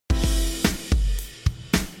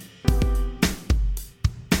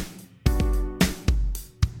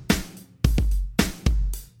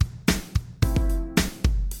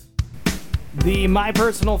The My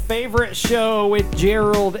Personal Favorite show with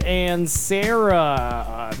Gerald and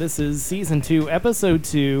Sarah. This is season 2, episode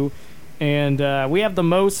 2, and we have the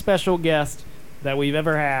most special guest that we've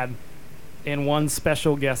ever had in one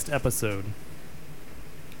special guest episode.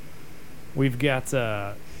 We've got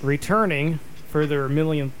returning for their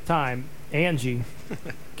millionth time, Angie.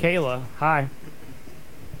 Kayla, hi.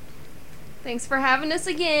 Thanks for having us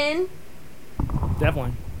again.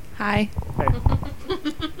 Definitely. Hi. Hey.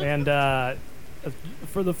 And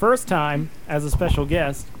for the first time as a special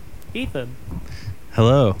guest, Ethan.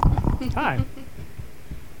 Hello. Hi.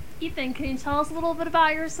 Ethan, can you tell us a little bit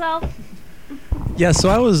about yourself? Yeah, so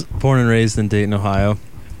I was born and raised in Dayton, Ohio.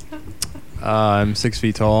 I'm 6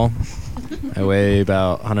 feet tall. I weigh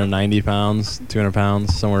about 190 pounds, 200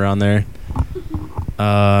 pounds, somewhere around there.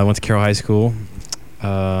 I went to Carroll High School.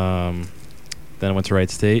 Then I went to Wright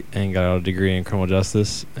State and got a degree in criminal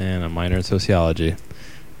justice and a minor in sociology.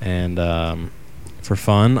 And for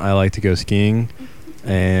fun, I like to go skiing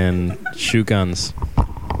and shoot guns.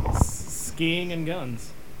 Skiing and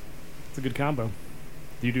guns. It's a good combo.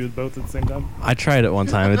 Do you do both at the same time? I tried it one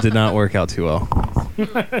time. It did not work out too well.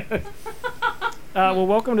 Well,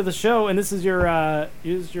 welcome to the show, and this is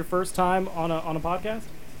your first time on a podcast?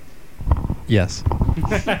 Yes.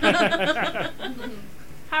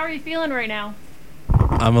 How are you feeling right now?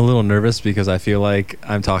 I'm a little nervous because I feel like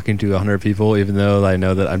I'm talking to 100 people, even though I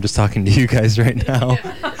know that I'm just talking to you guys right now.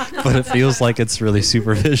 But it feels like it's really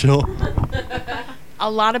superficial.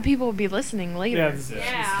 A lot of people will be listening later.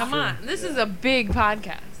 Yeah. Come on. This is a big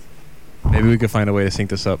podcast. Maybe we could find a way to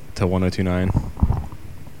sync this up to 1029.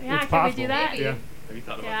 Yeah, It's can possible. we do that? Yeah. Have you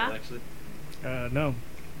thought about that, actually? No.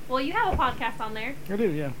 Well, you have a podcast on there. I do,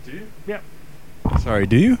 yeah. Do you? Yeah. Sorry,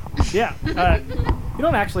 do you? Yeah. You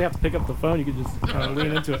don't actually have to pick up the phone. You can just kind of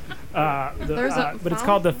lean into it. There's a but it's phone?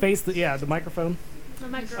 called the microphone. The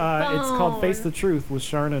microphone. It's called Face the Truth with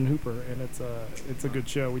Sharna and Hooper, and it's a good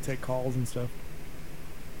show. We take calls and stuff.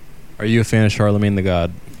 Are you a fan of Charlemagne the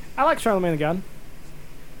God? I like Charlemagne the God.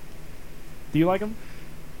 Do you like him?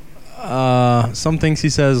 Some things he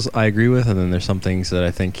says I agree with, and then there's some things that I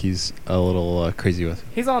think he's a little crazy with.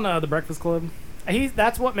 He's on The Breakfast Club.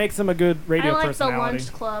 That's what makes him a good radio I like the personality.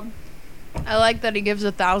 Lunch Club. I like that he gives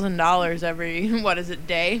 $1,000 every,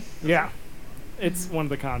 day? Yeah. It's one of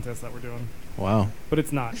the contests that we're doing. Wow. But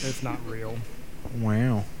it's not real.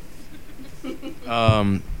 Wow.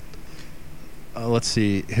 Let's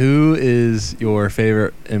see. Who is your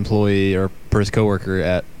favorite employee or coworker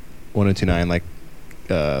at 1029, like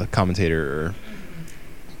commentator or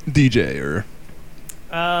DJ or?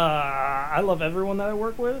 I love everyone that I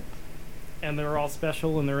work with, and they're all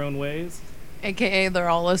special in their own ways. AKA they're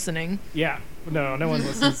all listening. Yeah. No one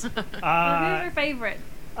listens. Who's your favorite?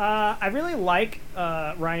 I really like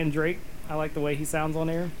Ryan Drake. I like the way he sounds on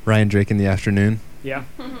air. Ryan Drake in the afternoon. Yeah.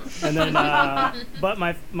 And then, but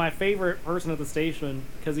my favorite person at the station,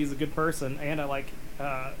 because he's a good person, and I like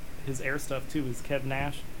his air stuff too, is Kev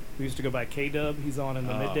Nash. We used to go by K-Dub. He's on in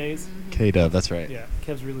the middays. K-Dub, that's right. Yeah,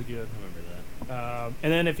 Kev's really good. I remember that.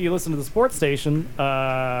 And then if you listen to the sports station,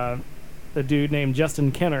 a dude named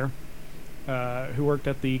Justin Kenner, who worked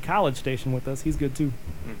at the college station with us, he's good too.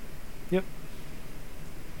 Yep.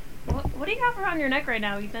 What do you have around your neck right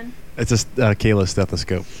now, Ethan? It's a Kayla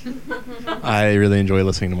stethoscope. I really enjoy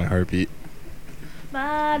listening to my heartbeat. So,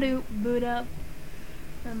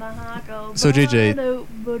 JJ,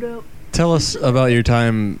 tell us about your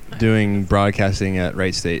time doing broadcasting at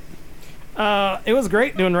Wright State. It was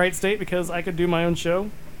great doing Wright State because I could do my own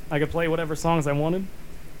show. I could play whatever songs I wanted.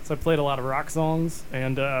 So I played a lot of rock songs,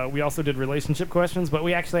 and we also did relationship questions, but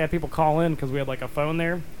we actually had people call in because we had like a phone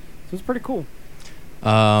there. So it was pretty cool.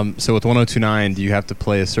 So with 1029, do you have to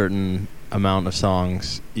play a certain amount of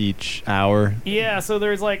songs each hour? Yeah, so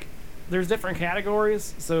there's different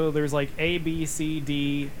categories. So there's like A, B, C,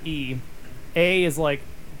 D, E. A is like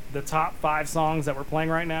the top 5 songs that we're playing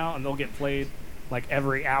right now, and they'll get played like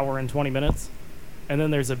every hour and 20 minutes. And then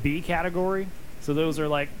there's a B category. So those are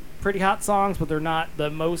like pretty hot songs, but they're not the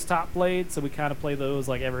most top played. So we kind of play those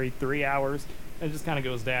like every 3 hours. And it just kind of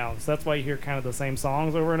goes down. So that's why you hear kind of the same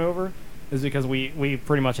songs over and over, is because we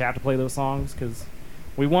pretty much have to play those songs because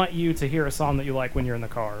we want you to hear a song that you like when you're in the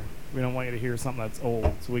car. We don't want you to hear something that's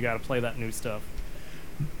old, so we got to play that new stuff.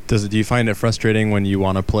 Do you find it frustrating when you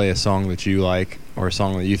want to play a song that you like or a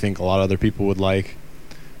song that you think a lot of other people would like,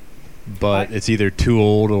 but it's either too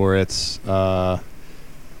old or it's We're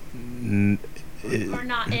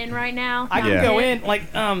not in right now. I can Yeah. go in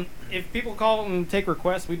if people call and take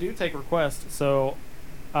requests, we do take requests. So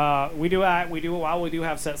we do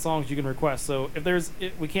have set songs you can request. So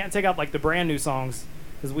if we can't take out like the brand new songs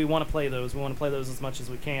because we want to play those. We want to play those as much as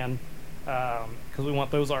we can. because we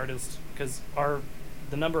want those artists, because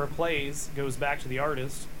the number of plays goes back to the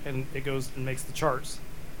artist, and it goes and makes the charts,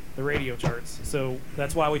 the radio charts. So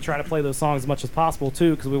that's why we try to play those songs as much as possible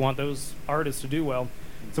too, because we want those artists to do well.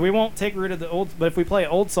 So we won't take rid of the old, but if we play an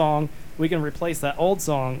old song, we can replace that old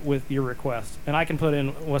song with your request, and I can put in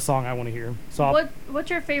what song I want to hear. So What's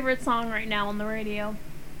your favorite song right now on the radio?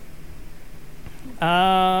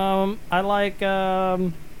 I like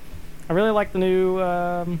I really like the new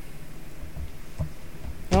I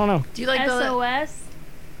don't know. Do you like the? SOS?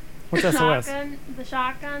 What's SOS? The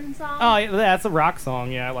Shotgun song? Oh, yeah, that's a rock song.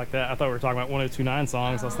 Yeah, I like that. I thought we were talking about 1029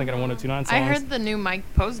 songs. I was thinking of 1029 songs. I heard the new Mike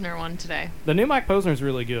Posner one today. The new Mike Posner is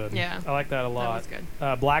really good. Yeah. I like that a lot. That was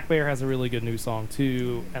good. Black Bear has a really good new song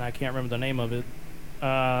too, and I can't remember the name of it.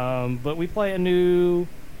 But we play a new.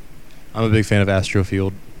 I'm a big fan of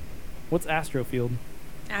Astrofield. What's Astrofield?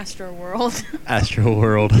 Astro World. Astro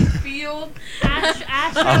World. Field?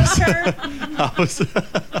 AstroTurf?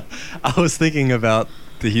 I was thinking about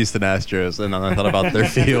the Houston Astros, and then I thought about their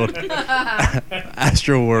field.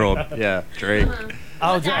 Astro World. Yeah, Drake.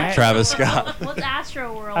 Oh, What's Astro Travis World? Scott. What's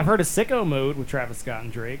Astro World? I've heard of Sicko Mode with Travis Scott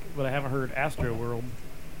and Drake, but I haven't heard Astro World.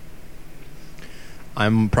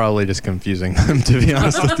 I'm probably just confusing them, to be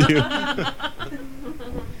honest with you.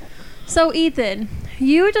 So, Ethan,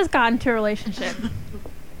 you just got into a relationship.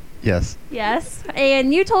 Yes. Yes.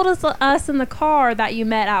 And you told us in the car that you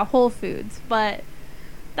met at Whole Foods, but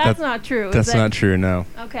that's not true. is That's it? not true, no.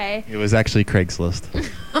 Okay. It was actually Craigslist.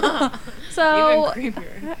 So, Even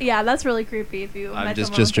creepier. yeah, that's really creepy if you I'm met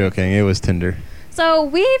just someone. joking. It was Tinder. So,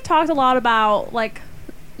 we've talked a lot about, like,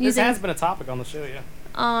 This using has been a topic on the show,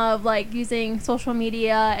 yeah. like using social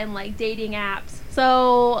media and like dating apps.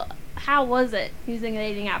 So how was it using a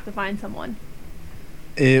dating app to find someone?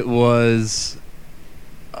 It was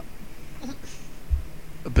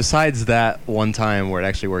besides that one time where it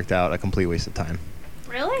actually worked out, a complete waste of time.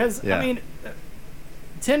 Really? Because, Yeah. I mean,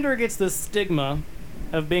 Tinder gets this stigma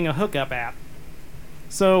of being a hookup app.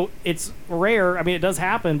 So it's rare. I mean, it does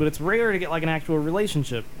happen, but it's rare to get like an actual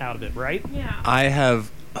relationship out of it, right? Yeah. I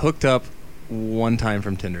have hooked up one time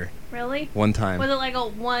from Tinder. Really? One time. Was it like a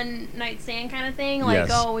one night stand kind of thing? Like, Yes.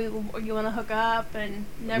 oh, you want to hook up and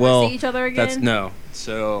never well, see each other again? that's no.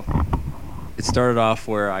 So it started off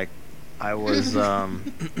where I was Yeah,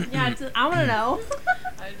 I want to know.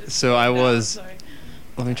 so I was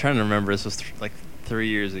let me try to remember. This was like 3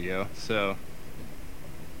 years ago. So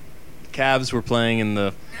Cavs were playing in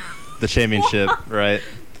the championship, right?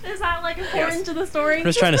 Is that like important to the story? I'm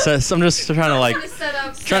just trying to like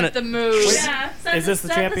Set the mood. Yeah. Is this the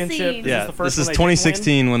set championship? scene. Yeah. yeah. the first This is one they did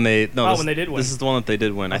 2016 when they when they did win. This is the one that they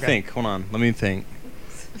did win. I Okay. think. Hold on. Let me think.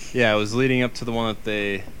 Yeah, it was leading up to the one that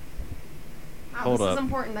they. Hold this up. is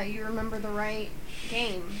important that you remember the right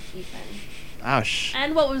game, Ethan. Ouch.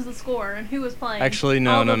 And what was the score and who was playing? Actually,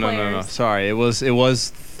 no. All the players. Sorry, it was Let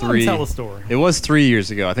 'em 3. tell a story. It was 3 years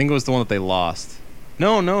ago. I think it was the one that they lost.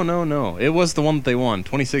 No. It was the one that they won.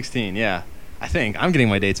 2016. Yeah. I think I'm getting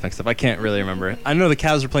my dates mixed up. I can't really remember. I know the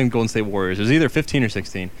Cavs were playing Golden State Warriors. It was either 15 or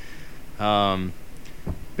 16.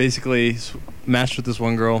 Basically, matched with this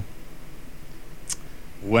one girl.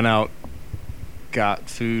 Went out, got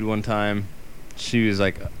food one time. She was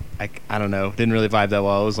like, I don't know, didn't really vibe that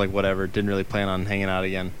well. It was like whatever. Didn't really plan on hanging out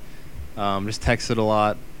again. Just texted a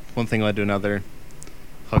lot. One thing led to another.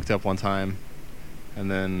 Hooked up one time, and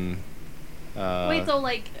then. Wait, so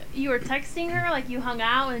like you were texting her, like you hung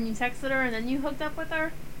out and you texted her and then you hooked up with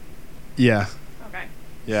her? Yeah. Okay.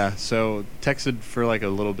 Yeah, so texted for like a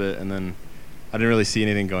little bit, and then I didn't really see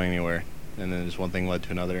anything going anywhere, and then just one thing led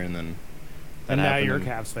to another, and then that And now happened, you're a and-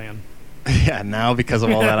 Cavs fan. Yeah, now because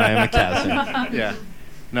of all that, I am a Cavs fan. Yeah,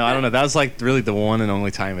 no, I don't know. That was like really the one and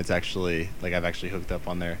only time it's actually like I've actually hooked up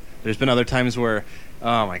on there. There's been other times where,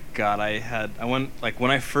 oh my god, I went like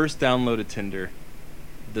when I first downloaded Tinder.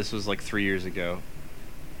 This was like 3 years ago.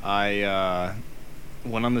 I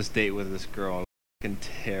went on this date with this girl. It was fucking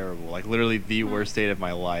terrible. Like literally the worst date of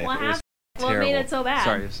my life. What It was happened? What terrible. made it so bad?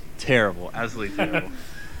 Sorry, it was terrible. Absolutely terrible.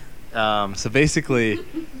 So basically,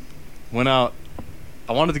 went out.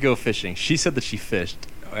 I wanted to go fishing. She said that she fished,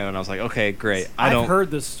 and I was like, okay, great. I've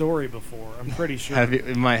heard this story before. I'm pretty sure. Have you?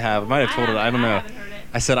 It might have. I might have told it. I don't know. haven't heard it.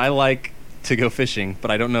 I said I like to go fishing, but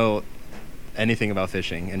I don't know anything about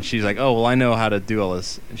fishing. And she's like, oh, well, I know how to do all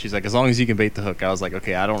this. And she's like, as long as you can bait the hook. I was like,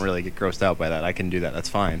 okay, I don't really get grossed out by that. I can do that. That's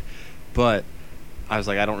fine. But I was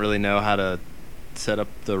like, I don't really know how to set up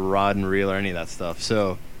the rod and reel or any of that stuff.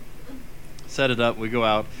 So set it up. We go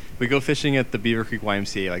out. We go fishing at the Beaver Creek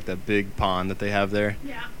YMCA, like that big pond that they have there.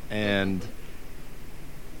 Yeah. And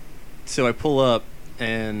so I pull up,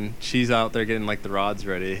 and she's out there getting like the rods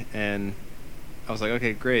ready, and I was like,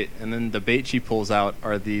 okay, great. And then the bait she pulls out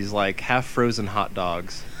are these like half frozen hot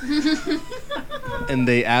dogs. And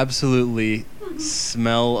they absolutely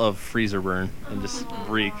smell of freezer burn and just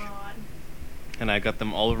reek. And I got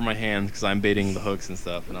them all over my hands because I'm baiting the hooks and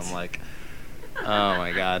stuff. And I'm like, oh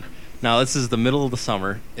my God. Now, this is the middle of the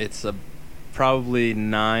summer. It's probably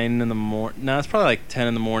 9 in the morning. No, it's probably like 10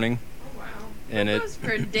 in the morning. And It was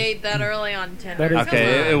for a date that early on Tinder. That is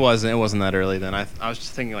okay, it wasn't that early then. I was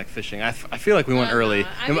just thinking like fishing. I feel like we went early.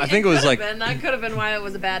 I think it was like that could have been why it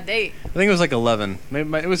was a bad date. I think it was like 11.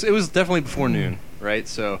 Maybe it was definitely before noon, right?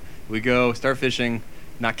 So we go start fishing,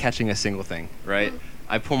 not catching a single thing, right?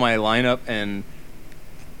 I pull my line up and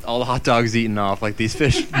all the hot dogs eaten off. Like these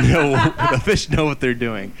fish the fish know what they're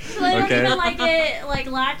doing. So they don't Okay. even like it like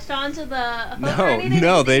latched onto the hook or anything?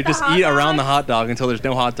 No, Just they eat the just hot eat around the dog? hot dog until there's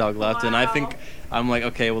no hot dog left. And I Wow. think I'm like,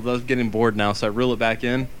 okay, well, those getting bored now, so I reel it back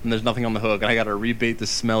in, and there's nothing on the hook, and I gotta rebait this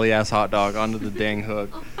smelly ass hot dog onto the dang hook.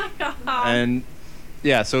 Oh my god. And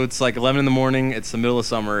yeah, so it's like 11 in the morning. It's the middle of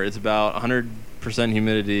summer. It's about 100%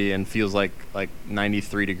 humidity and feels like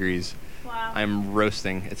 93 degrees. Wow. I'm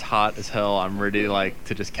roasting. It's hot as hell. I'm ready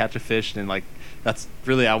to just catch a fish, and like that's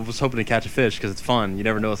really I was hoping to catch a fish because it's fun. You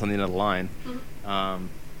never know what's on the end of the line.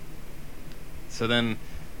 So then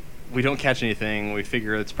we don't catch anything. We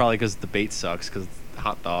figure it's probably because the bait sucks because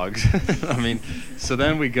hot dogs. I mean, so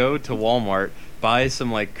then we go to Walmart, buy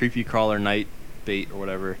some like creepy crawler night bait or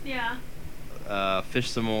whatever. Yeah. Fish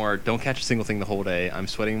some more. Don't catch a single thing the whole day. I'm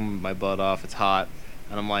sweating my butt off. It's hot,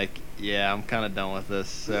 and I'm like, yeah, I'm kind of done with this.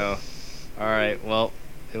 So, all right, well,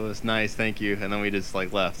 it was nice, thank you. And then we just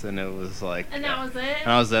like left, and it was like, And that was it? and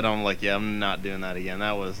I was it. I'm like, yeah, I'm not doing that again.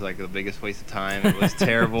 That was like the biggest waste of time. It was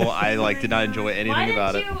terrible. I like did not enjoy anything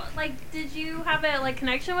about it. Did you have a like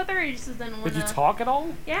connection with her, or you just didn't want to? Did you talk at all?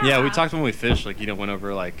 Yeah. Yeah, we talked when we fished. Like, went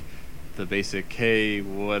over like the basic. Hey,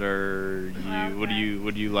 what are you?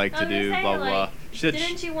 What do you like I to was gonna do? say, Blah blah. like, Blah. She said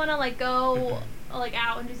Didn't you want to like go like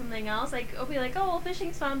out and do something else? Like, be like, oh, well,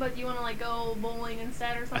 fishing's fun, but do you want to like go bowling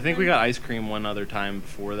instead or something? I think we got ice cream one other time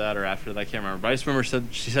before that or after that. I can't remember. But I just remember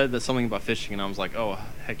she said that something about fishing, and I was like, oh,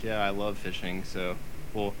 heck yeah, I love fishing. So,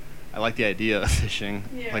 well, I like the idea of fishing.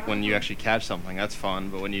 Yeah. Like when you actually catch something, that's fun.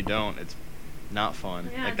 But when you don't, it's not fun.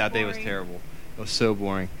 Yeah, like it's that day was boring. terrible. It was so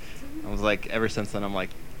boring. I was like, ever since then, I'm like,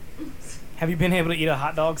 Have you been able to eat a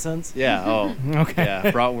hot dog since? yeah, oh, Okay.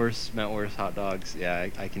 yeah, bratwurst, mentwurst, hot dogs. Yeah,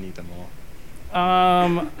 I can eat them all.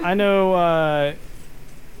 I know,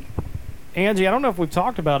 Angie. I don't know if we've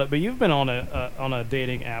talked about it, but you've been on a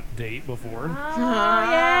dating app date before. Oh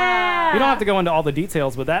yeah. You don't have to go into all the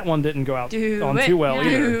details, but that one didn't go out on too well Yeah.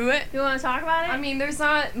 either. Do it. You want to talk about it? I mean, there's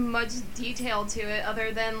not much detail to it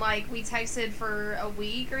other than like we texted for a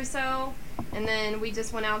week or so, and then we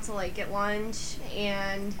just went out to like get lunch.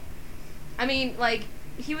 And I mean, like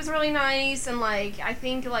he was really nice, and like I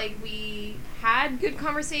think like we had good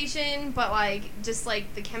conversation, but like just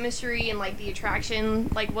like the chemistry and like the attraction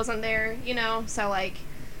like wasn't there, So like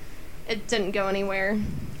it didn't go anywhere.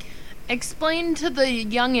 Explain to the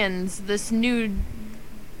youngins this new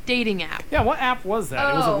dating app. Yeah, what app was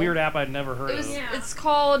that? It was a Oh. weird app I'd never heard It was. of. Yeah. It's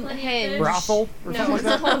called Plenty of Hinge. fish. Brothel or No, something like it's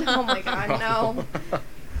that? called. Oh my god, no.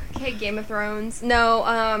 Okay, Game of Thrones.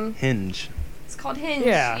 No, Hinge. it's called Hinge.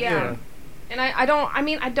 Yeah. And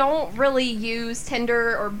I don't really use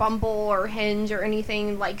Tinder or Bumble or Hinge or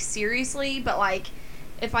anything like seriously, but like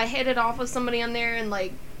if I hit it off with somebody on there and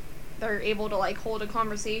like they're able to like hold a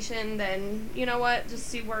conversation, then you know what, just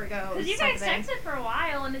see where it goes. Because you type guys of thing. texted for a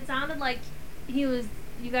while, and it sounded like you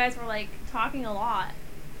guys were like talking a lot.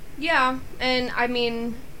 Yeah, and I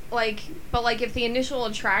mean, like, but like if the initial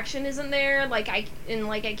attraction isn't there, like I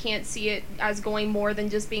can't see it as going more than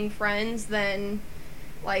just being friends, then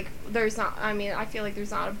like there's not. I mean, I feel like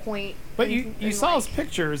there's not a point. But in- you in, saw like, his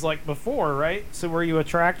pictures like before, right? So were you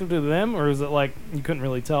attracted to them, or is it like you couldn't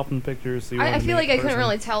really tell from the pictures? So you I wanted to feel meet like I in couldn't person?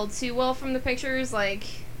 really tell too well from the pictures, like,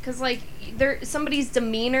 cause like somebody's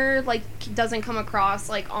demeanor like doesn't come across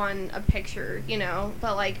like on a picture,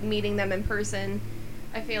 but like meeting them in person,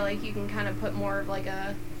 I feel like you can kind of put more of like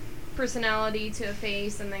a personality to a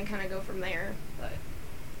face and then kind of go from there. But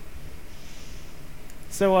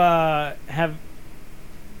So I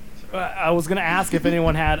was gonna ask if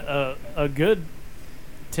anyone had a good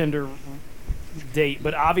Tinder date,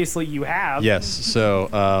 but obviously you have. Yes. So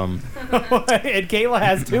And Kayla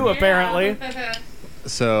has too, apparently.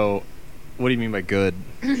 so what do you mean by good?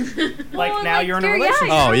 Like Well, now like, you're in a yeah, relationship.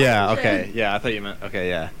 you're Oh in a yeah, relationship. okay, yeah. I thought you meant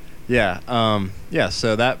okay, yeah.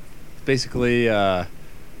 So that basically, okay,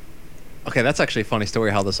 that's actually a funny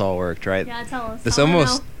story how this all worked, right? Yeah, tell us. This I wanna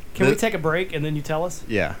almost, know. Can we th- take a break and then you tell us?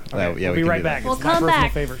 yeah, Okay, yeah, we'll we be can right do that. back. Well, It's my come personal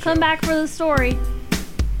back. favorite Come show. back for the story.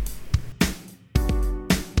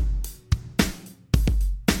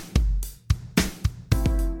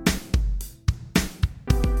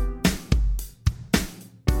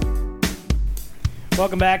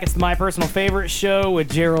 Welcome back. It's My Personal Favorite Show with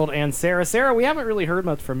Gerald and Sarah. Sarah, we haven't really heard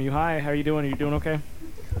much from you. Hi, how are you doing? Are you doing okay?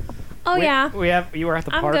 Oh, yeah. You were at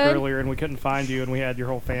the I'm park good. earlier and we couldn't find you, and we had your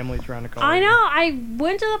whole family trying to call I you. know. I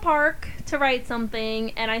went to the park to write something,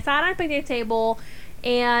 and I sat at a picnic table,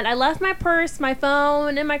 and I left my purse, my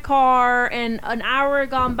phone in my car, and an hour had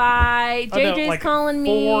gone by. Oh, no, JJ's like calling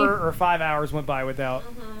me. 4 or 5 hours went by without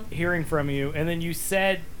hearing from you, and then you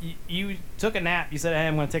said you took a nap. You said, "Hey,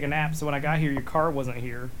 I'm going to take a nap." So when I got here, your car wasn't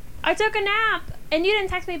here. I took a nap, and you didn't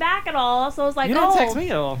text me back at all, so I was like, You didn't text me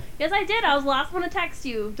at all. Yes, I did. I was the last one to text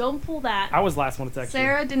you. Don't pull that. I was the last one to text you.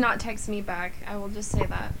 Sarah did not text me back. I will just say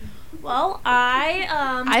that. Well,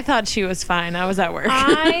 I thought she was fine. I was at work.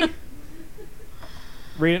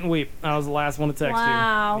 Read it and weep. I was the last one to text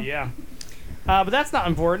Wow. you. Yeah. But that's not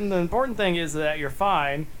important. The important thing is that you're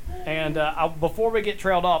fine. And before we get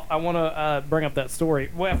trailed off, I want to bring up that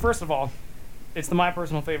story. Well, first of all, it's the My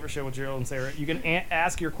Personal Favorite Show with Gerald and Sarah. You can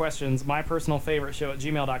ask your questions,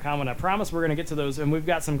 mypersonalfavoriteshow@gmail.com, and I promise we're going to get to those. And we've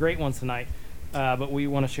got some great ones tonight. But we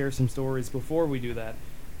want to share some stories before we do that.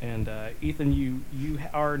 And Ethan, you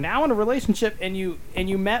are now in a relationship, and you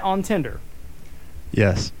met on Tinder.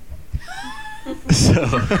 Yes.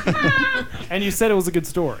 So, And you said it was a good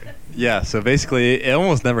story. yeah, so basically, it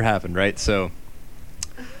almost never happened, right? So,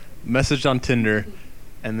 messaged on Tinder,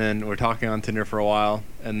 and then we're talking on Tinder for a while,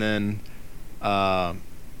 and then I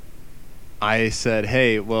said,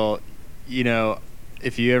 hey, well,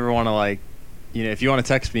 if you ever want to, if you want to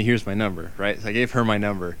text me, here's my number, right? So I gave her my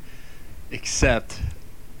number, except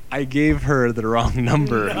I gave her the wrong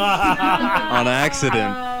number on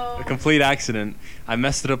accident. A complete accident. I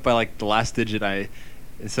messed it up by the last digit.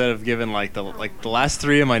 Instead of giving the last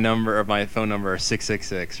 3 of my number or my phone number are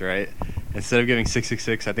 666, right? Instead of giving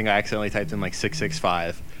 666, I think I accidentally typed in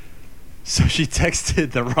 665. So she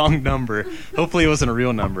texted the wrong number. Hopefully it wasn't a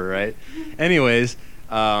real number, right? Anyways,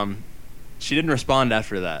 she didn't respond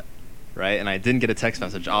after that, right? And I didn't get a text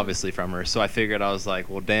message, obviously, from her. So I figured, I was like,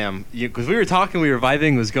 well, damn. Because we were talking, we were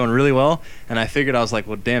vibing, it was going really well. And I figured, I was like,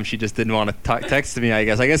 well, damn, she just didn't want to text me, I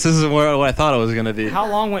guess. I guess this is what I thought it was going to be. How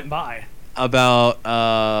long went by?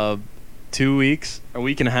 About 2 weeks, a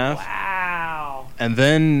week and a half. Wow. And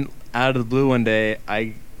then out of the blue one day,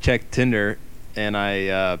 I checked Tinder, and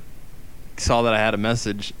I saw that I had a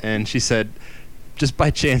message, and she said, just by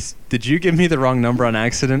chance, did you give me the wrong number on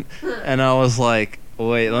accident? And I was like,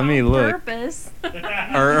 wait, let me look. Purpose.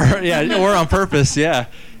 or on purpose, yeah.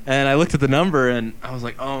 And I looked at the number, and I was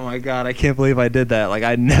like, oh my god, I can't believe I did that.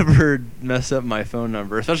 I never mess up my phone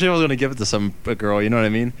number, especially if I was going to give it to a girl, you know what I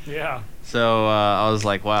mean? Yeah. So I was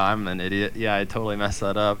like, wow, I'm an idiot. Yeah, I totally messed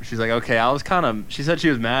that up. She's like, okay, she said she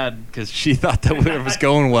was mad because she thought that it was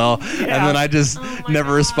going well. Yeah. And then I just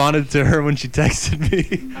never God. responded to her when she texted me.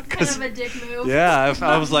 That's kind of a dick move. Yeah,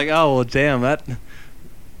 I was like, oh, well, damn, that.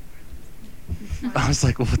 I was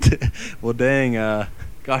like, well, dang,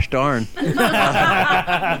 gosh darn.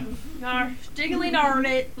 Gosh, jiggly darn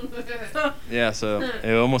it. Yeah, so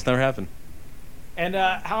it almost never happened. And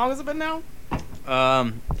how long has it been now?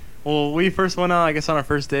 Well, we first went out, I guess, on our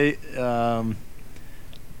first date, in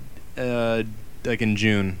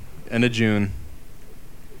June, end of June.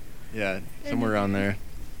 Yeah, somewhere around there.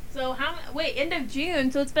 So end of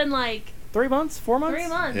June, so it's been 3 months? 4 months? 3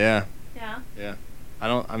 months. Yeah. Yeah.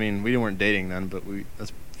 We weren't dating then, but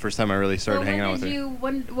that's the first time I really started hanging out with her.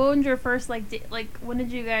 When was your first when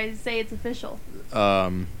did you guys say it's official?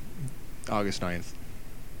 August 9th,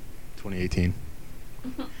 2018.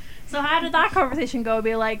 So how did that conversation go?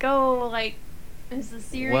 Be like, is this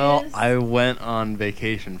serious? Well, I went on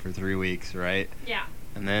vacation for 3 weeks, right? Yeah.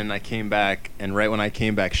 And then I came back, and right when I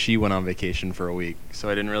came back, she went on vacation for a week. So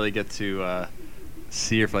I didn't really get to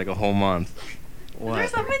see her for a whole month. Is there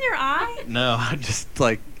something in your eye? No, I just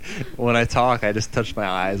when I talk, I just touch my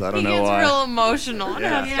eyes. I don't know He gets why. real emotional and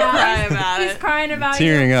Yeah. has to cry about He's it. crying about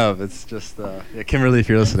Tearing you. up. It's just Kimberly, if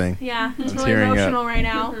you're listening. Yeah, it's I'm really tearing up. emotional right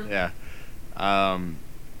now. Yeah.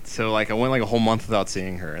 So I went a whole month without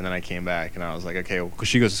seeing her, and then I came back, and I was like, okay, well, 'cause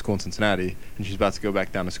she goes to school in Cincinnati, and she's about to go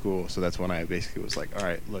back down to school. So that's when I basically was like, all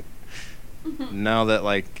right, look, now that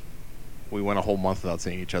we went a whole month without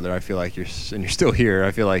seeing each other, I feel like you're still here.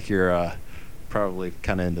 I feel like you're probably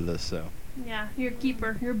kind of into this. So. Yeah, you're a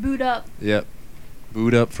keeper. You're booed up. Yep.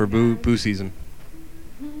 Booed up for boo season.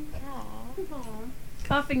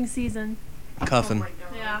 Cuffing season. Cuffing.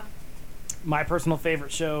 Yeah. My Personal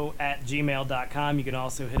Favorite Show @gmail.com. You can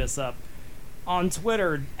also hit us up on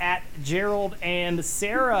Twitter @Gerald and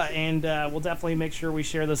Sarah, and we'll definitely make sure we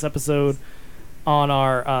share this episode on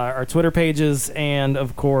our Twitter pages, and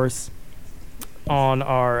of course on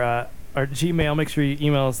our our Gmail. Make sure you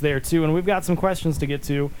email us there too. And we've got some questions to get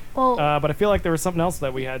to. Well, But I feel like there was something else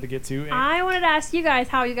that we had to get to. I wanted to ask you guys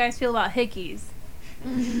how you guys feel about hickeys.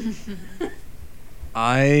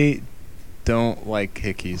 I don't like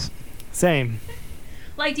hickeys. Same.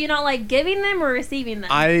 Like, do you not like giving them or receiving them?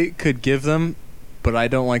 I could give them, but I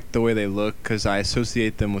don't like the way they look because I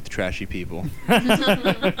associate them with trashy people.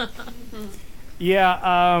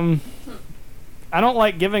 Yeah. I don't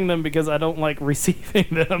like giving them because I don't like receiving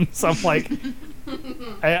them. So I'm like,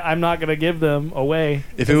 I'm not gonna give them away.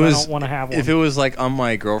 If 'cause it was, I don't want to have one. if it was like on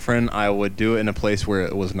my girlfriend, I would do it in a place where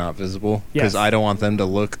it was not visible because Yes. I don't want them to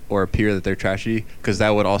look or appear that they're trashy because that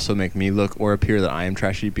would also make me look or appear that I am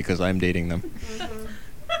trashy because I'm dating them.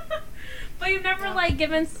 But you've never like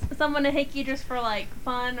given someone a hickey just for like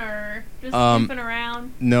fun or just Um, goofing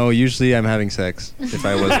around? No, usually I'm having sex if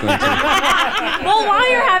I was going to. Well, while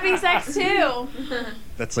you're having sex too.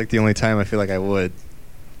 That's like the only time I feel like I would.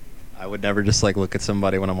 I would never just like look at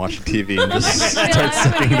somebody when I'm watching TV and just start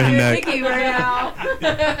sucking their neck. Hickey right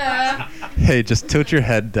now. Hey, just tilt your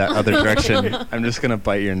head that other direction. I'm just gonna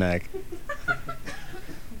bite your neck.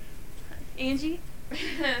 Angie?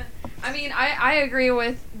 I mean, I agree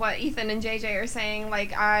with what Ethan and JJ are saying.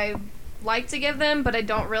 Like, I like to give them, but I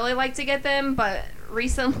don't really like to get them. But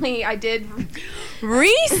recently, I did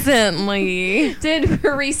Recently.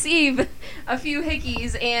 receive a few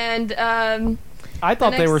hickeys, and I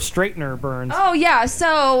thought they next- were straightener burns. oh yeah.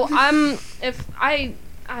 So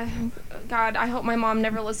God, I hope my mom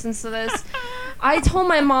never listens to this. I told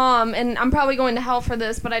my mom, and I'm probably going to hell for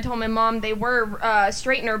this, but I told my mom they were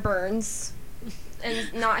straightener burns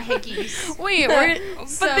and not hickeys. Wait, but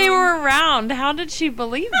So- they were round. How did she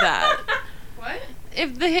believe that? What?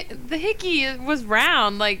 If the hickey was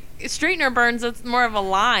round, like straightener burns, it's more of a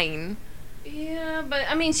line. Yeah, but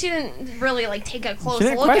I mean, she didn't really like take a close She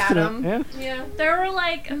didn't look at question it, them. yeah. Yeah. There were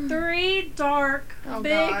like 3 dark, Oh,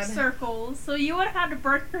 big God. circles, so you would have had to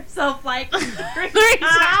burn yourself like 3 Three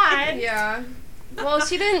times. Yeah. Well,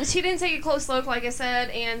 she didn't take a close look, like I said,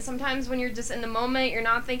 and sometimes when you're just in the moment, you're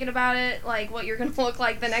not thinking about it, like what you're gonna look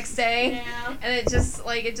like the next day, Yeah. and it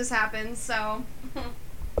just happens. So.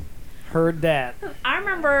 Heard that. I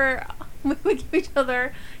remember we would give each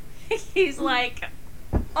other hickeys like.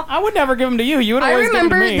 I would never give them to you. You would I always give them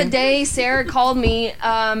to remember me. the day Sarah called me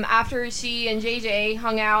after she and JJ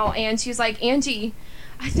hung out, and she was like, "Angie,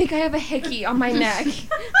 I think I have a hickey on my neck."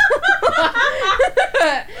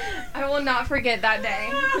 I will not forget that day.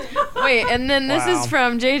 Wait, and then this Wow. is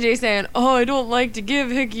from JJ saying, "Oh, I don't like to give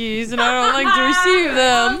hickeys, and I don't like to receive I was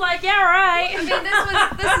them." like, yeah, right. I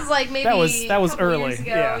mean, this is like maybe That was a couple early, years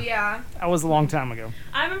ago. yeah. That was a long time ago.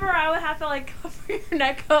 I remember I would have to like cover your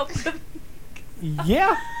neck up with.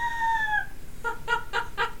 Yeah.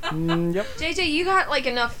 Yep. JJ, you got like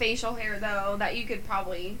enough facial hair though that you could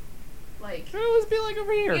probably like It was be like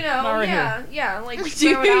over here. you know Not right yeah here. yeah like You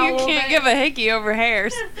throw it out a little can't bit. give a hickey over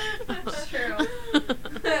hairs. That's true.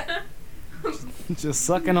 Just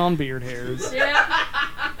sucking on beard hairs. Yeah.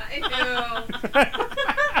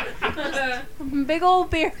 Ew. Big old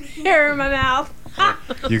beard hair in my mouth.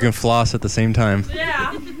 You can floss at the same time.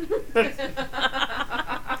 Yeah.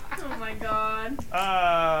 Oh my god.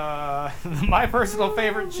 My personal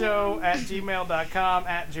favorite show at gmail.com,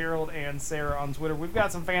 at Gerald and Sarah on Twitter. We've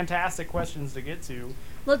got some fantastic questions to get to.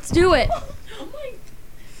 Let's do it. Oh my.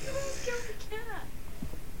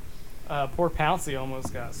 Poor Pouncy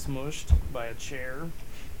almost got smushed by a chair.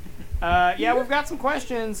 Yeah, we've got some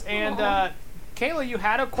questions, and Kayla, you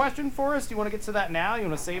had a question for us. Do you want to get to that now? You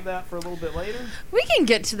want to save that for a little bit later? We can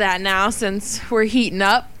get to that now since we're heating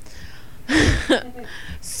up.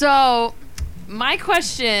 So, my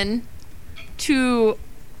question to,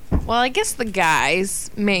 well, I guess the guys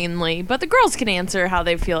mainly, but the girls can answer how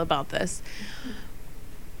they feel about this.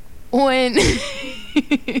 When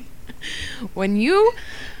when you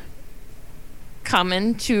come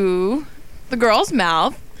into the girl's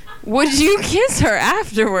mouth, would you kiss her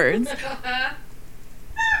afterwards?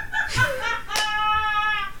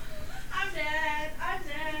 I'm dead.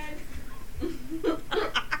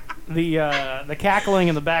 The cackling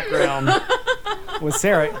in the background was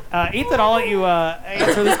Sarah. Ethan, I'll let you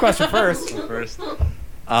answer this question first. First,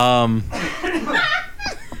 I'm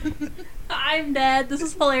dead. This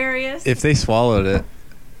is hilarious. if they swallowed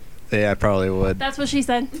it, I probably would. That's what she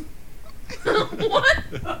said. What?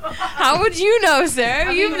 How would you know,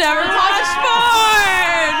 Sarah? You've never watched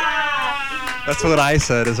porn. That's what I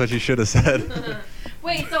said. Is what you should have said.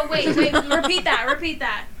 Wait. Repeat that. Repeat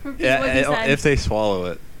what you Yeah, said. if they swallow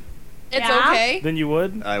it, It's Yeah? okay. Then you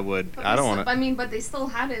would? I would. But I they don't still- want I to. mean, but they still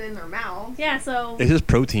had it in their mouth. Yeah. So It's just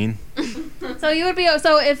protein. you would be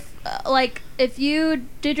so if like if you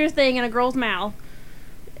did your thing in a girl's mouth,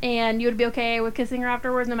 and you would be okay with kissing her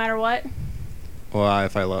afterwards, no matter what. Well,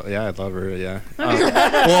 if I love, yeah, I'd love her, yeah.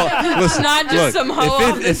 Well, listen, Not just some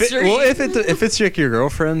hoe off the street. Well, if it's like your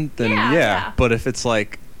girlfriend, then Yeah, yeah. yeah. But if it's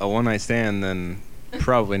like a one night stand, then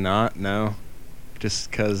probably not. No,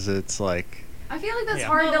 just because it's like. I feel like that's Yeah.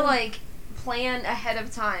 hard to Well- like plan ahead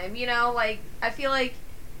of time. You know, like I feel like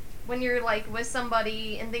when you're like with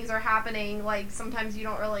somebody and things are happening, like sometimes you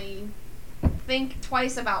don't really think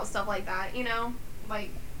twice about stuff like that. You know, like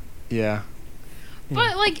Yeah.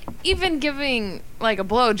 But like even giving like a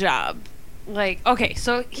blowjob, like okay,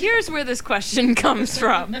 so here's where this question comes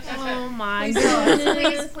from. Oh my please tell us.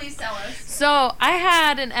 goodness. Please tell us. So I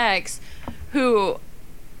had an ex who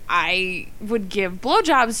I would give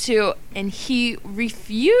blowjobs to, and he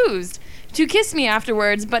refused to kiss me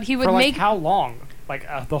afterwards. But he would For like make how long? Like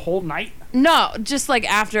the whole night? no, just like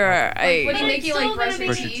after I. Would he make you like still brush gonna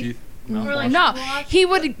your be- Brush your teeth? teeth. Or like No, watch- he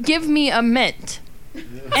would give me a mint. And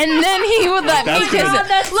then he would let me That's kiss gonna-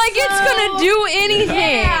 it. Like it's gonna do anything.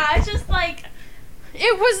 Yeah, it's just like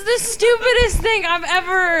It was the stupidest thing I've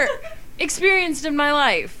ever experienced in my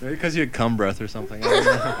life. Maybe because you had cum breath or something. I don't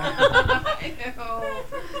know.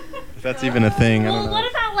 Ew. If that's even a thing, I well, don't know. what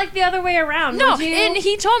about like the other way around? No, Would you? and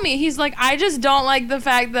he told me, he's like, I just don't like the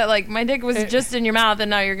fact that like my dick was Eh. just in your mouth and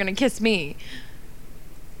now you're gonna kiss me.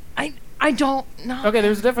 I don't know. Okay,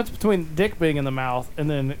 there's a difference between dick being in the mouth and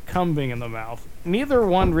then cum being in the mouth. Neither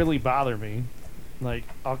one really bother me. Like,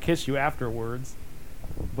 I'll kiss you afterwards.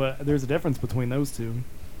 But there's a difference between those two.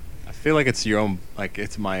 I feel like it's your own, like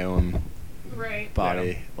it's my own Right.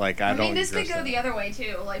 body. Like I I don't. mean, this could gross go out. the other way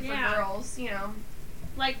too. Like Yeah. for girls, you know.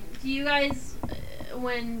 like, do you guys,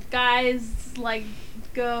 when guys like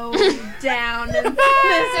go down and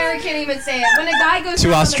Sarah can't even say it. When a guy goes To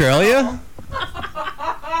down on the Australia? girl,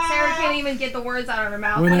 Sarah can't even get the words out of her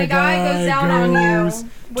mouth. When a guy goes down on you,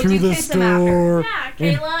 would you kiss him after? yeah,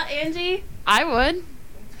 Kayla, Angie. I would.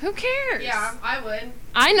 Who cares? Yeah, I would.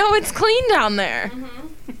 I know it's clean down there. Mm-hmm.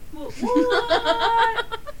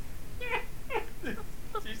 What? Did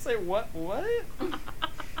you say what? What?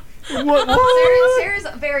 Sarah's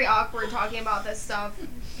very awkward talking about this stuff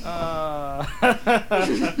because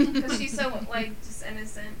she's so like just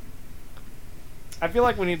innocent. I feel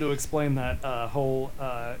like we need to explain that whole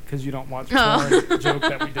because you don't watch Oh. porn joke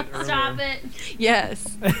that we did earlier. Stop it. Yes.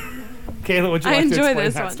 Kayla, would you I like to enjoy explain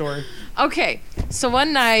this that one. story? Okay, so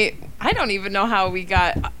one night, I don't even know how we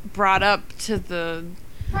got brought up to the.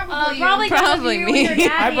 Probably, you. Probably 'cause of Probably you me. with your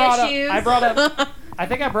daddy issues. I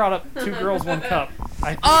think I brought up 2 girls, 1 cup. I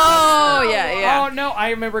think Oh, yeah, yeah. Oh no,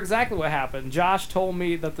 I remember exactly what happened. Josh told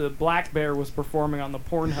me that the Black Bear was performing on the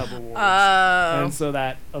Pornhub Awards. And so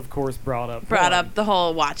that, of course, brought up The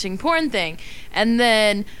whole watching porn thing. And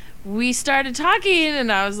then we started talking,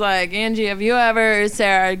 and I was like, Angie, have you ever?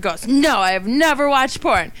 Sarah goes, no, I have never watched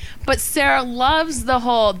porn. But Sarah loves the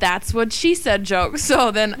whole that's what she said joke. So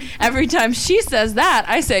then every time she says that,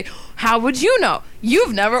 I say, how would you know?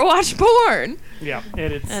 You've never watched porn. Yeah,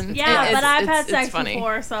 it's And Yeah, it's- but I've it's- had sex it's funny.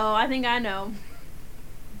 before, so I think I know.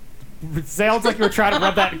 it sounds like you were trying to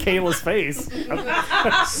rub that in Kayla's face.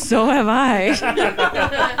 So have I.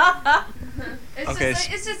 It's Okay,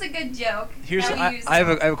 just it's just a good joke. Here's that we I use have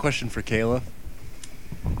now. a question for Kayla.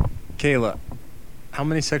 Kayla, how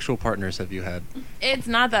many sexual partners have you had? It's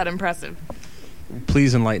not that impressive.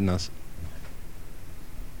 Please enlighten us.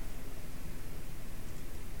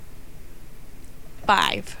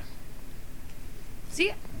 Five.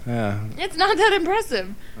 See, Yeah. it's not that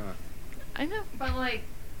impressive. Huh. I know. But like,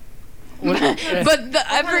 But the what kind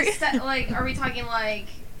every of like, are we talking like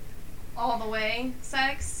all the way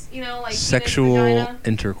sex? You know, like penis, Sexual vagina?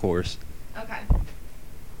 intercourse. Okay.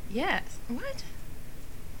 yes. What?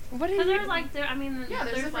 What Because is there's like, I mean, Yeah,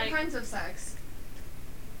 there's different like kinds of sex.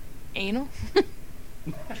 anal?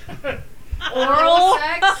 Oral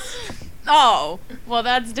sex. Oh, well,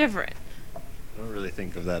 that's different. I don't really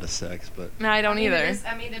think of that as sex, but No, I don't mean, either.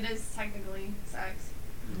 it is technically sex.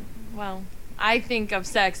 Well, I think of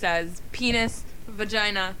sex as penis,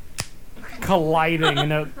 vagina. Colliding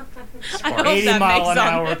in a I hope 80 that mile makes an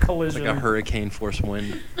hour sense. collision. like a hurricane force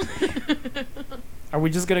wind. Are we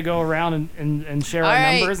just gonna go around and share All our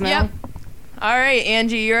right, numbers now? yep. All right,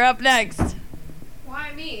 Angie, you're up next.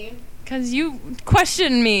 Why me? Because you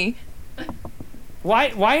questioned me.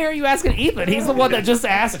 Why are you asking Ethan? He's the one that just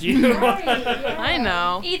asked you. I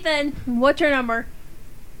know. Ethan, what's your number?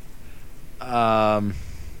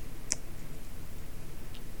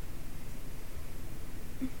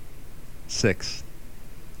 6.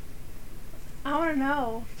 I want to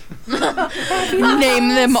know. Name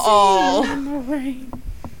them all.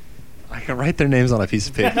 I can write their names on a piece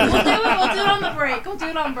of paper. We'll do it on the break. We'll do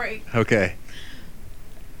it on break. Okay.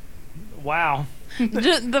 Wow.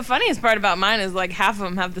 The funniest part about mine is like half of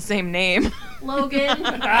them have the same name. Logan.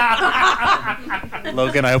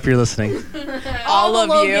 Logan, I hope you're listening. All of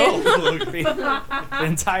the you. Logan. The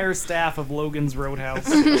entire staff of Logan's Roadhouse.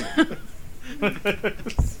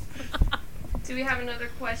 Do we have another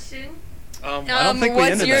question? I don't think we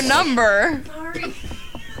What's ended your that number? Sorry.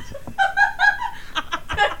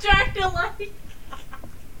 I'm trying to like.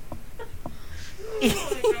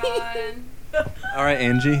 Oh my god. All right,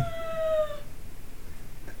 Angie.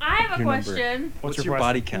 I have a Your number. question. What's your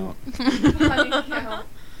body count? Body count.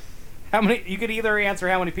 How many? You could either answer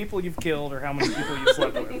how many people you've killed or how many people you've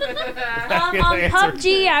slept with. On the answer.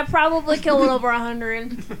 PUBG, I probably killed over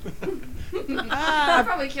 100. I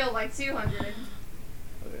probably killed like 200.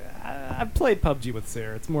 I've played PUBG with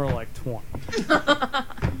Sarah. It's more like 20.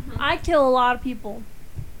 I kill a lot of people.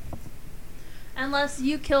 Unless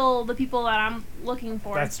you kill the people that I'm looking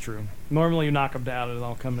for. That's true. Normally you knock them down and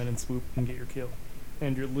I'll come in and swoop and get your kill.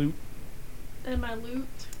 And your loot. And my loot.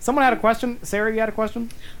 Someone had a question. Sarah, you had a question?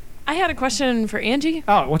 I had a question for Angie.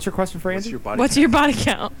 Oh, what's your question for What's Angie? your body What's count? your body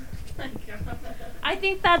count? I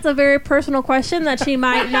think that's a very personal question that she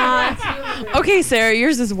might not. Okay, Sarah,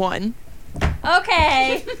 yours is 1.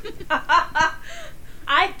 Okay.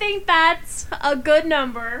 I think that's a good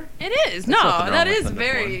number. It is. No, nothing wrong that with is number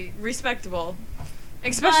very respectable.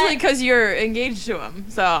 Especially because you're engaged to him.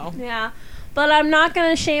 So Yeah. But I'm not going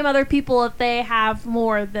to shame other people if they have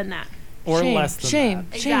more than that. Or shame, less than shame,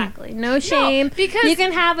 that. shame. Exactly. No shame. because- you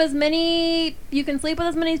can have as many, you can sleep with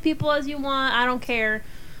as many people as you want. I don't care.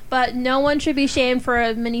 But no one should be shamed for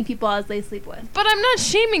as many people as they sleep with. But I'm not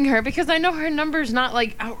shaming her because I know her number's not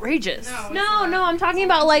like outrageous. No, I'm talking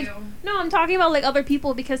about like I'm talking about like other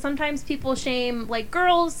people because sometimes people shame like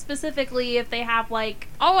girls specifically if they have like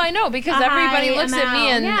Oh, I know because A everybody high looks at me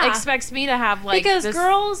amount, and yeah. expects me to have like because this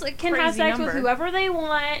girls can have crazy sex with number. whoever they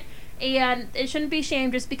want and it shouldn't be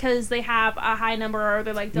shamed just because they have a high number or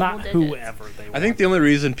they're like double Not digits. whoever they want. I think the only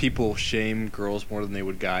reason people shame girls more than they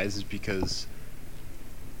would guys is because,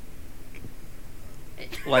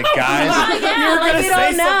 like, guys. Yeah, You were like, gonna you say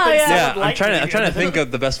don't know, something yeah. Yeah, Like I'm trying me. to think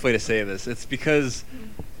of the best way to say this. It's because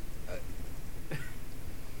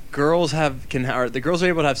girls the girls are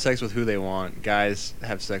able to have sex with who they want. Guys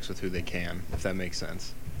have sex with who they can, if that makes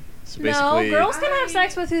sense. So No, basically, girls can have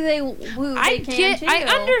sex with who they can too. I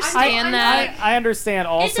understand that. I understand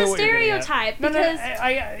also It's a what you're getting at. stereotype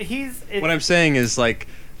No, because what I'm saying is like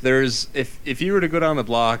there's if you were to go down the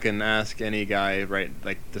block and ask any guy right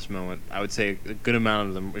like this moment, I would say a good amount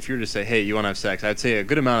of them. If you were to say, "Hey, you want to have sex?" I'd say a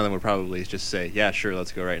good amount of them would probably just say, "Yeah, sure,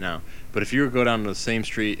 let's go right now." But if you were to go down to the same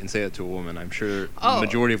street and say that to a woman, I'm sure the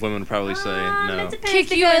majority of women would probably say no. it depends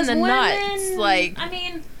Kick you in because the nuts, like- I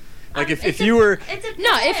mean, Like it if you were depends. No,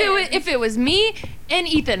 if it was me and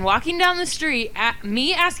Ethan walking down the street,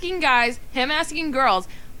 me asking guys, him asking girls,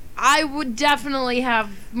 I would definitely have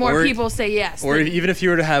more Or- people say yes. Or than- even if you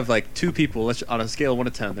were to have like two people, on a scale of 1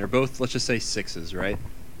 to 10, they're both, let's just say 6s, right?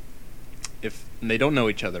 And they don't know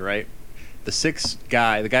each other, right? The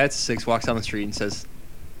guy that's a 6 walks down the street and says,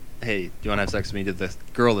 "Hey, do you want to have sex with me?" To the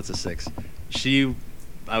girl that's a 6. She,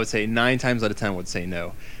 I would say 9 times out of 10 would say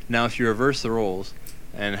no. Now, if you reverse the roles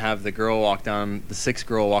and have the 6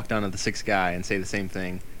 girl walk down to the 6 guy and say the same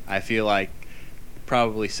thing, I feel like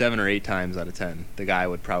probably 7 or 8 times out of 10, the guy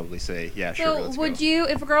would probably say, "Yeah, sure, So let's would go." you,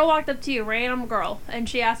 if a girl walked up to you, random girl, and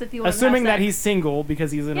she asked if you wanted Assuming to have that sex, he's single because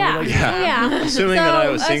he's in a yeah, relationship. yeah. Assuming so, that I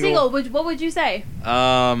was single. what would you say?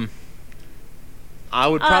 I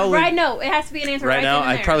would probably right, no, it has to be an answer right now. then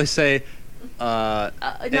and I'd there. probably say no.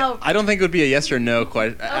 I don't think it would be a yes or no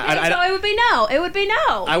question. Okay, so it would be no. It would be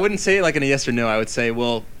no. I wouldn't say it like in a yes or no. I would say,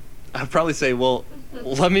 well, I'd probably say, well,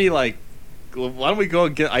 let me like, why don't we go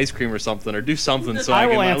and get ice cream or something or do something so I I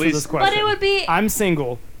can will at answer least. this question. But it would be. I'm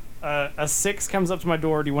single. A 6 comes up to my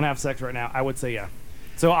door. Do you want to have sex right now? I would say yeah.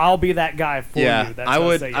 So I'll be that guy for Yeah, you. That's I what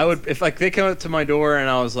would. say yes. I would if like they come up to my door and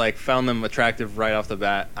I was like found them attractive right off the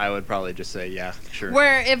bat. I would probably just say yeah, sure.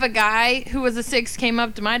 Where if a guy who was a 6 came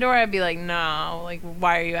up to my door, I'd be like, no, like,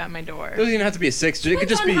 why are you at my door? It doesn't even have to be a 6. It could Depends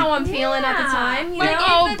just on be. how I'm feeling at the Yeah. time. You Like, know,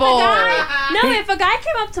 oh, if a boy. guy, if a guy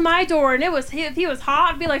came up to my door and if he was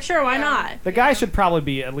hot, I'd be like, sure, why not? The guy should probably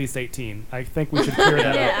be at least 18. I think we should clear that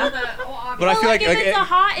up. Yeah. But I feel like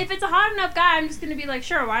if it's a hot enough guy, I'm just gonna be like,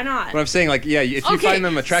 sure, why not? What I'm saying, like, yeah, if you Okay, find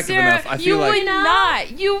them attractive Sarah, enough, I feel you like would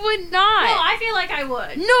not. You would not. No, I feel like I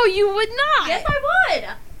would. No, you would not. Yes, I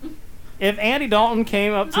would. If Andy Dalton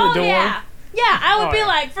came up to the Oh door yeah. Yeah, I would Oh, be yeah.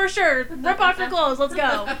 like, for sure, rip off your clothes, let's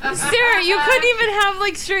go. Sarah, you couldn't even have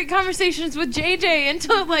like straight conversations with JJ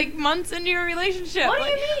until like months into your relationship. What do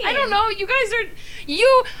you Like, mean? I don't know. You guys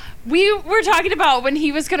are we were talking about when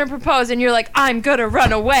he was gonna propose, and you're like, I'm gonna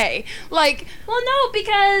run away. Like, Well, no,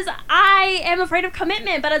 because I am afraid of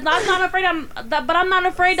commitment, but I'm not afraid. But I'm not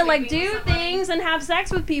afraid to like do things and have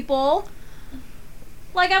sex with people.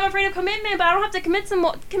 Like I'm afraid of commitment, but I don't have to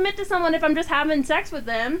commit to someone if I'm just having sex with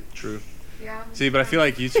them. True. Yeah. See, but I feel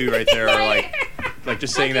like you two right there are like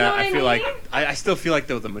just saying Like, you know that. what I I feel like mean? I still feel like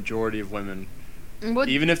though the majority of women, would,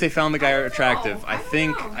 even if they found the guy I don't attractive, know. I I don't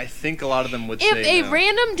think know. I think a lot of them would if say a no.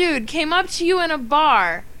 random dude came up to you in a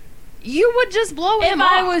bar, you would just blow If him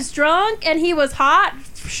I off. was drunk and he was hot,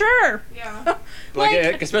 sure. Yeah.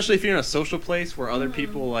 Like, especially if you're in a social place where other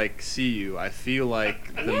people like see you, I feel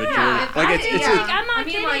like the Yeah. majority, If like I- it's yeah. I'm not I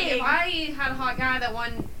mean, like, kidding. if I had a hot guy that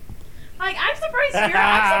one, Like I'm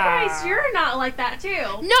surprised you're not like that too.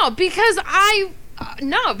 No, because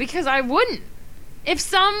I wouldn't. If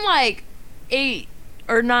some like 8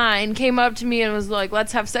 or 9 came up to me and was like,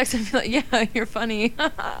 "Let's have sex," I'd be like, "Yeah, you're funny,"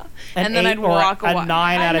 and then I'd walk away. A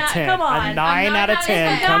 9 out of not- 10. come on. A 9 out of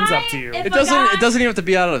 10 If a comes guy- up to you. if It a doesn't. guy- It doesn't even have to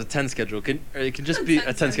be out of a 10 schedule. It can just be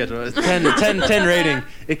a 10 schedule. A 10 rating.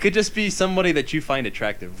 It could just be somebody that you find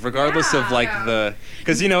attractive, regardless of Yeah. like Yeah.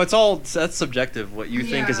 because it's all that's subjective. What you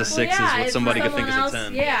think is a Yeah. 6 is what it's somebody could someone think else, is a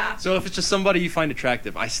 10. Yeah. So if it's just somebody you find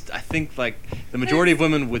attractive, I think like the majority of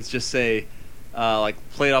women would just say. Like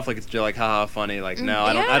play it off like it's like haha funny like no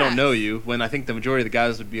I Yeah. don't know you, when I think the majority of the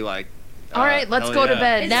guys would be like All right, let's hell go to yeah.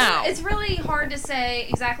 bed now. It's really hard to say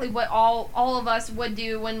exactly what all of us would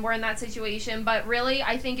do when we're in that situation, but really,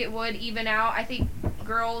 I think it would even out. I think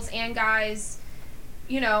girls and guys,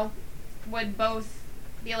 would both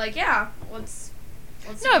be like, yeah, let's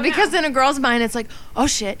No, do it because now. in a girl's mind, it's like, oh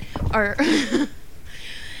shit, or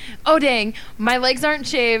oh dang, my legs aren't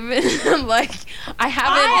shaved. Like I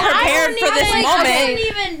haven't prepared for this moment. It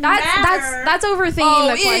doesn't even that's matter. that's overthinking Oh,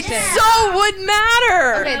 the it question. so would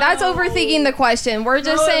matter. Okay, that's overthinking the question. We're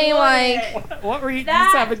just saying like, What were you That-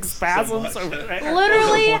 just having spasms over there?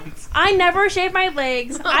 Literally, I never shave my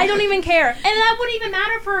legs. I don't even care, and that wouldn't even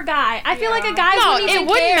matter for a guy. I feel like a guy No, wouldn't even it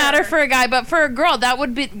wouldn't care. matter for a guy, but for a girl, that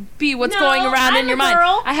would be what's No, going around I'm in your a mind.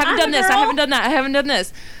 girl. I haven't I'm done a this. I girl. haven't done that. I haven't done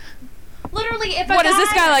this. Literally, if a What guy, is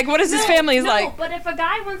this guy like? What is his family no, like? But if a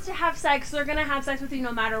guy wants to have sex, they're gonna have sex with you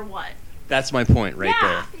no matter what. That's my point right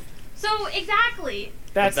yeah. there. So exactly.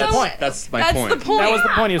 That's the That's point. that's my That's point. the point. That was the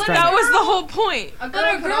point he was but trying to That make. was the whole point. a But girl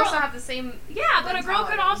a could girl- also have the same. Yeah, but a girl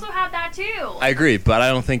could also have that too. I agree, but I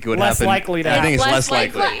don't think it would Less happen. likely to I think it's happen. less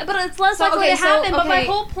Less likely. But it's less So, likely okay, to happen. so, But my okay.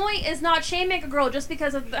 whole point is not shaming a girl just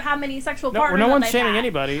because of how many sexual No, partners. no that one's they've shaming had.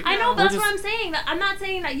 anybody. I know, We're but that's just- what I'm saying. That I'm not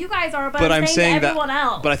saying that you guys are, but, But I'm saying to that. everyone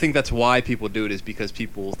else. But I think that's why people do it is because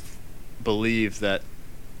people believe that.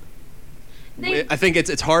 I think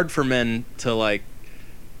it's hard for men to like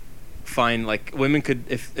find like women could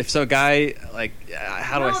if some guy like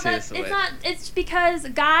how do I say this? It's not. It's because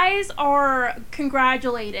guys are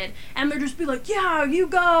congratulated, and they're just be like, "Yeah, you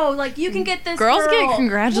go. Like you can get this." Girls girl." get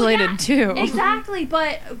congratulated Well, too. Exactly,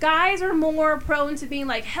 but guys are more prone to being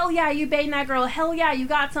like, "Hell yeah, you banged that girl. Hell yeah, you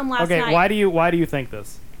got some last Okay, night." why do you think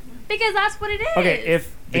this? Because that's what it is. Okay,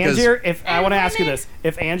 if Because- Angie or if I And want to ask you women- this,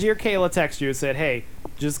 if Angie or Kayla text you and said, "Hey,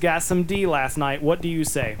 just got some D last night," what do you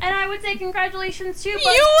say? And I would say congratulations too.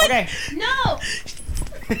 But You would. Okay, no.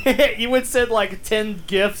 you would send like 10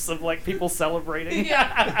 gifs of like people celebrating.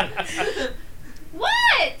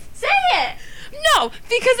 What? Say it. No,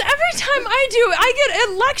 because every time I do, I get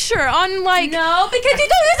a lecture on like. No, because you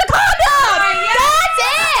don't use a condom. That's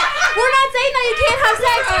it. We're not saying that you can't have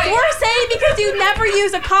sex. We're saying because you never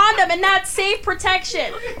use a condom, and that's safe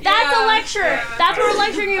protection. That's a lecture. That's what we're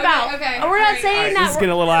lecturing you about. Okay, And we're not alright. saying This is that.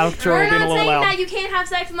 getting a little out of control. We're Getting a not little saying loud. that you can't have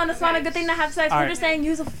sex and that it's not a good thing to have sex. We're Alright. just saying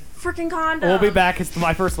use a freaking condom. We'll be back. It's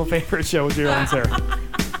my personal favorite show with Gerald and Sarah.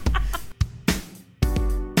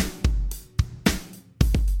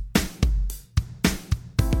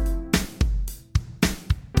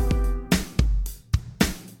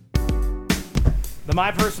 The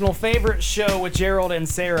My Personal Favorite Show with Gerald and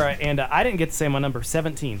Sarah, and I didn't get to say my number,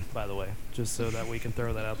 17, by the way, just so that we can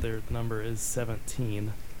throw that out there. The number is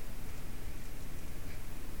 17.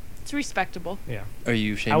 It's respectable. Yeah, Are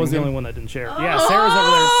you shaming I was the him? only one that didn't share. Yeah, Sarah's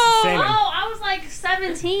over there shaming. Oh, I was like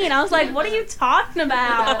 17. I was like, what are you talking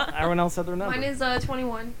about? Everyone else had their number. Mine is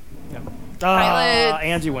 21. Pilot.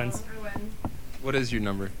 Angie wins. I win. What is your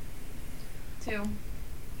number? 2.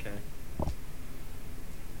 Okay.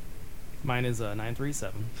 Mine is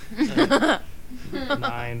 937. 9.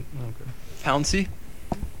 Okay. Pouncy.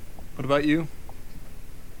 What about you?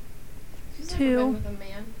 She's Two. never been with a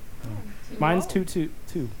man. Mine's Whoa.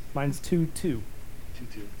 2-2. Mine's 2-2.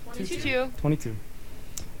 22. 22.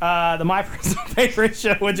 The My Personal Favorite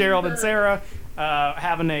Show with Gerald and Sarah.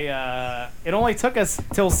 Having it only took us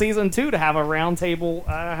till season 2 to have a round table.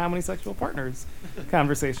 How many sexual partners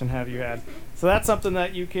conversation have you had? So that's something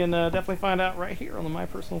that you can definitely find out right here on the My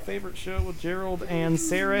Personal Favorite Show with Gerald and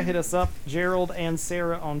Sarah. Hit us up, Gerald and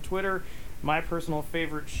Sarah on Twitter. My Personal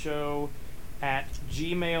Favorite Show at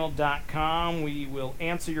gmail.com. We will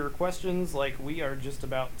answer your questions like we are just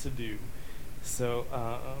about to do. So,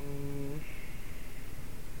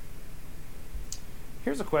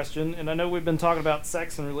 here's a question, and I know we've been talking about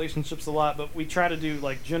sex and relationships a lot, but we try to do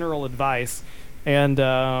like general advice. And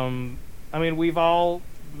I mean, we've all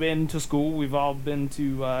been to school, we've all been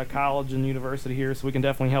to college and university here, so we can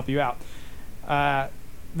definitely help you out.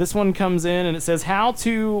 This one comes in and it says, how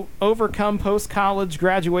to overcome post-college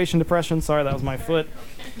graduation depression. Sorry, that was my foot.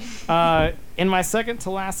 In my second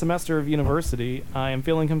to last semester of university, I am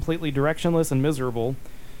feeling completely directionless and miserable.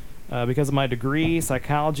 Because of my degree,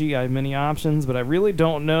 psychology, I have many options, but I really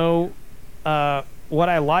don't know what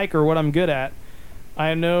I like or what I'm good at.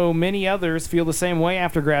 I know many others feel the same way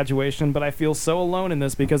after graduation, but I feel so alone in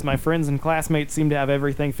this because my friends and classmates seem to have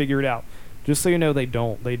everything figured out. Just so you know, they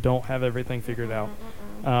don't. They don't have everything figured out.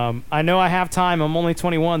 I know I have time. I'm only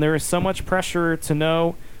 21. There is so much pressure to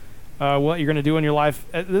know what you're going to do in your life.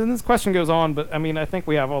 Then this question goes on, but I mean, I think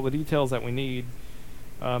we have all the details that we need.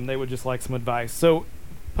 They would just like some advice. So,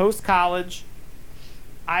 post-college,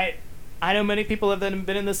 I know many people have been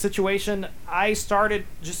in this situation. I started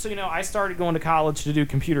going to college to do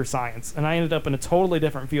computer science, and I ended up in a totally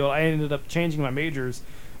different field. I ended up changing my majors.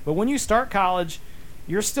 But when you start college,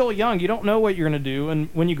 you're still young. You don't know what you're going to do. And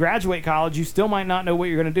when you graduate college, you still might not know what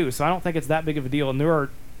you're going to do. So I don't think it's that big of a deal. And there are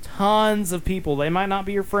tons of people. They might not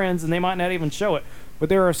be your friends, and they might not even show it. But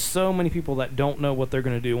there are so many people that don't know what they're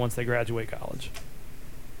going to do once they graduate college.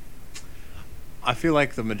 I feel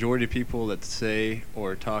like the majority of people that say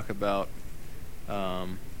or talk about,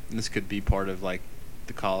 and this could be part of like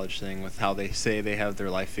the college thing with how they say they have their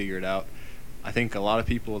life figured out. I think a lot of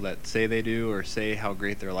people that say they do or say how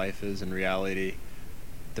great their life is, in reality,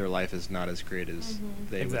 their life is not as great as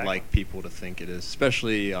they would like people to think it is,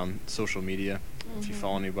 especially on social media. If you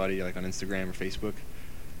follow anybody like on Instagram or Facebook,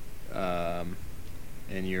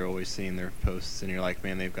 and you're always seeing their posts and you're like,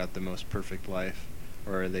 man, they've got the most perfect life,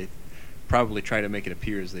 or they probably try to make it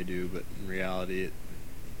appear as they do, but in reality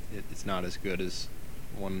it's not as good as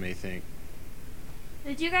one may think.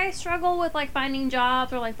 Did you guys struggle with like finding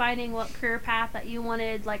jobs or like finding what career path that you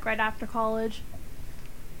wanted like right after college?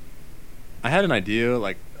 I had an idea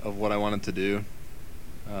like of what I wanted to do,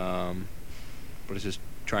 but it's just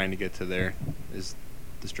trying to get to there is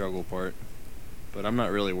the struggle part. But I'm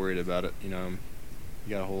not really worried about it. You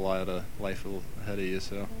got a whole lot of life ahead of you,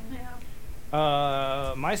 so.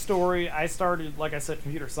 Yeah. My story, I started, like I said,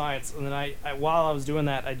 computer science, and then I while I was doing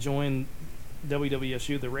that, I joined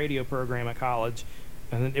WWSU, the radio program at college,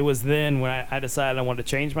 and it was then when I decided I wanted to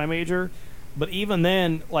change my major. But even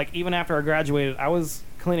then, like even after I graduated, I was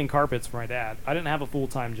cleaning carpets for my dad. I didn't have a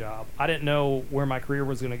full-time job. I didn't know where my career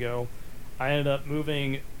was going to go. I ended up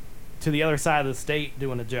moving to the other side of the state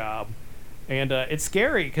doing a job, and it's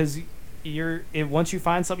scary because once you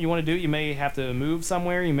find something you want to do, you may have to move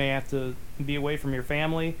somewhere. You may have to be away from your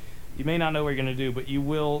family. You may not know what you're going to do, but you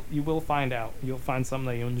will find out. You'll find something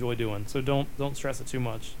that you enjoy doing. So don't stress it too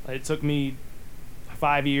much. It took me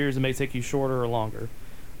 5 years. It may take you shorter or longer,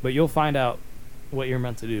 but you'll find out what you're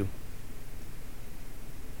meant to do.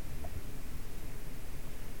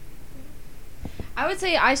 I would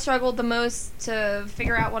say I struggled the most to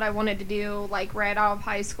figure out what I wanted to do, like right out of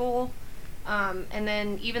high school. And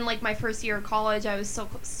then even like my first year of college, I was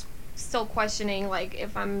still questioning like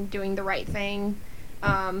if I'm doing the right thing.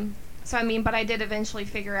 So I mean, but I did eventually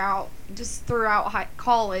figure out just throughout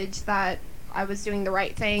college that I was doing the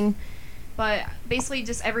right thing. But basically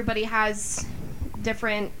just everybody has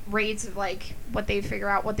different rates of like what they figure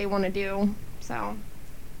out what they want to do. So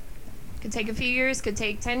could take a few years, could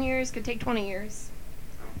take 10 years, could take 20 years.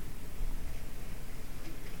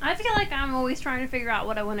 I feel like I'm always trying to figure out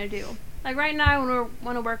what I want to do. Like right now, I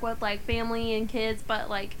want to work with like family and kids, but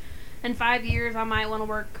like in 5 years, I might want to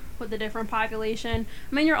work with a different population.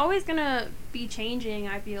 I mean, you're always gonna be changing.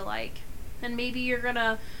 I feel like, and maybe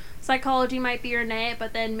psychology might be your net,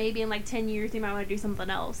 but then maybe in like 10 years, you might want to do something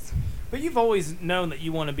else. But you've always known that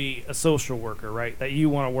you want to be a social worker, right? That you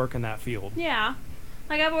want to work in that field. Yeah,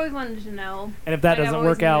 like I've always wanted to know. And if that Like, doesn't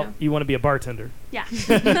work out, you want to be a bartender. Yeah.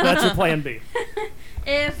 That's your plan B.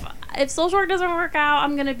 If social work doesn't work out,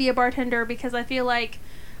 I'm gonna be a bartender because I feel like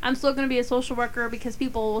I'm still going to be a social worker because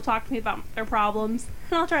people will talk to me about their problems,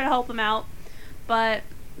 and I'll try to help them out. But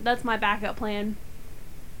that's my backup plan.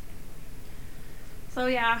 So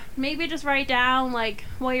yeah, maybe just write down like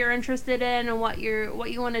what you're interested in and what you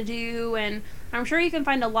want to do, and I'm sure you can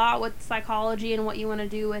find a lot with psychology and what you want to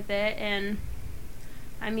do with it. And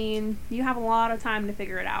I mean, you have a lot of time to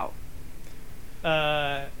figure it out.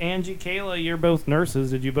 Angie, Kayla, you're both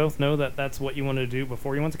nurses. Did you both know that that's what you wanted to do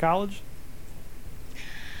before you went to college?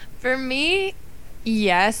 For me,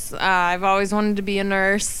 yes. I've always wanted to be a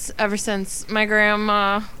nurse ever since my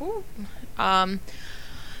grandma.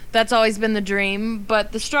 That's always been the dream.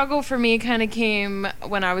 But the struggle for me kind of came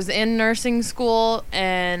when I was in nursing school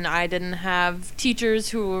and I didn't have teachers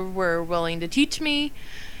who were willing to teach me.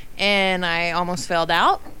 And I almost failed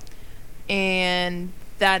out. And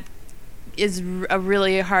that is a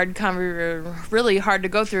really hard to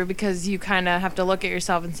go through because you kind of have to look at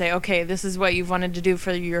yourself and say, okay, this is what you've wanted to do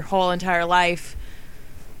for your whole entire life.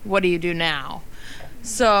 What do you do now?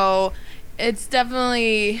 So it's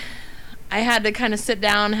definitely, I had to kind of sit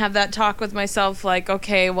down, have that talk with myself, like,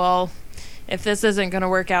 okay, well, if this isn't going to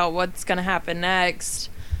work out, what's going to happen next?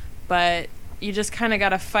 But you just kind of got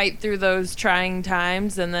to fight through those trying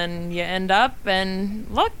times, and then you end up, and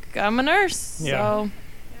look, I'm a nurse. Yeah. So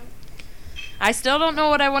I still don't know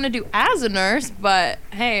what I want to do as a nurse, but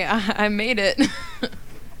hey, I made it.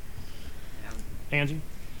 Angie?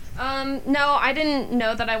 No, I didn't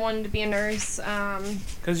know that I wanted to be a nurse.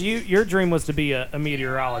 Because your dream was to be a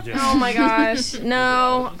meteorologist. Oh my gosh,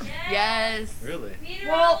 no. Yes. Really?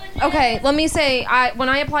 Well, okay, let me say, when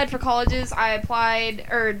I applied for colleges, I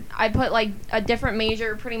put like a different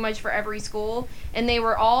major pretty much for every school, and they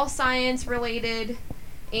were all science related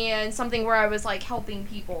and something where I was like helping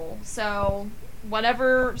people. So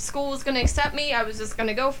whatever school was going to accept me, I was just going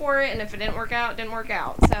to go for it, and if it didn't work out, it didn't work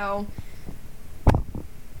out. So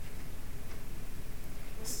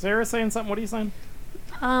Sarah saying something? What are you saying?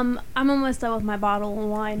 I'm almost done with my bottle of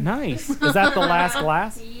wine. Nice. Is that the last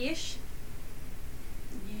glass? Yeesh.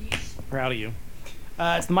 Proud of you.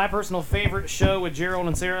 It's my personal favorite show with Gerald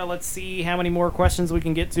and Sarah. Let's see how many more questions we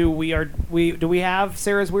can get to. Do we have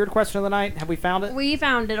Sarah's weird question of the night? Have we found it? We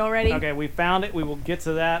found it already. Okay, we found it. We will get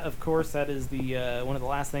to that. Of course, that is the one of the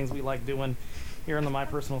last things we like doing here on the My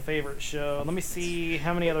Personal Favorite show. Let me see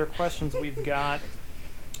how many other questions we've got.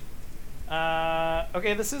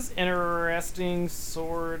 Okay, this is interesting,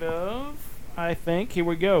 sort of, I think. Here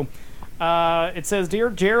we go. It says,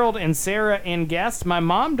 Dear Gerald and Sarah and guests, my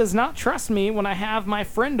mom does not trust me when I have my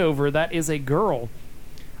friend over that is a girl.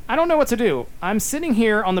 I don't know what to do. I'm sitting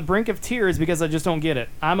here on the brink of tears because I just don't get it.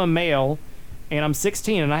 I'm a male, and I'm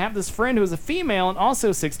 16, and I have this friend who is a female and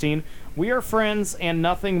also 16. We are friends and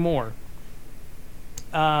nothing more.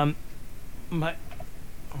 What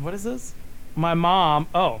is this? My mom,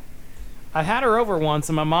 I had her over once,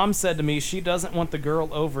 and my mom said to me she doesn't want the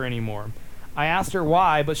girl over anymore. I asked her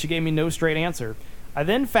why, but she gave me no straight answer. I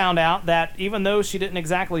then found out that even though she didn't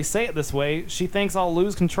exactly say it this way, she thinks I'll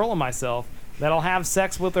lose control of myself, that I'll have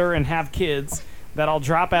sex with her and have kids, that I'll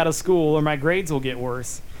drop out of school or my grades will get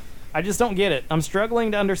worse. I just don't get it. I'm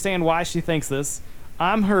struggling to understand why she thinks this.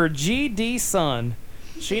 I'm her GD son.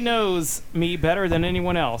 She knows me better than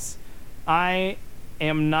anyone else. I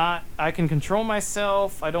can control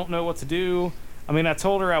myself. I don't know what to do. I mean, I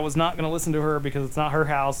told her I was not going to listen to her because it's not her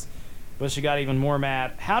house, but she got even more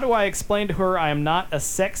mad. How do I explain to her I am not a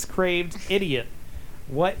sex-craved idiot?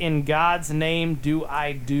 What in God's name do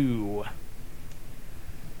I do?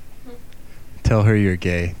 Tell her you're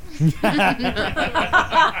gay. That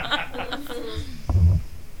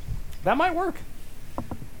might work.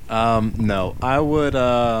 No, I would.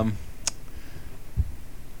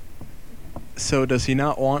 So does he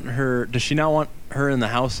not want her? Does she not want her in the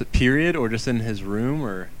house, period, or just in his room,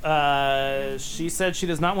 or? She said she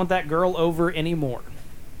does not want that girl over anymore.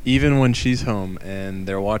 Even when she's home and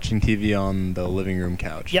they're watching TV on the living room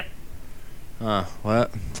couch. Yep.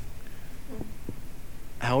 What?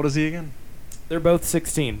 How old is he again? They're both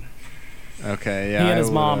 16. Okay, yeah. He and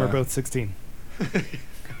his mom are both 16. How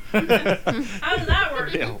does that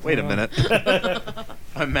work? Yeah, wait a minute.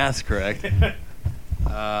 My math's correct.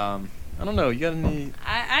 I don't know. You got any?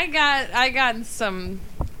 I got some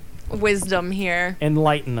wisdom here.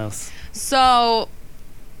 Enlighten us. So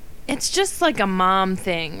it's just like a mom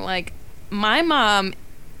thing. Like my mom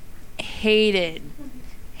hated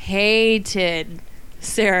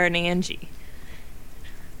Sarah and Angie.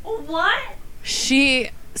 What?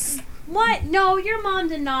 She What? No, your mom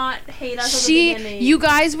did not hate us at the beginning. You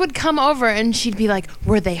guys would come over and she'd be like,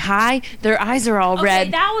 "Were they high? Their eyes are all Okay,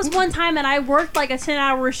 red." that was one time, and I worked like a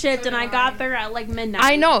 10-hour shift, and I got there at like midnight.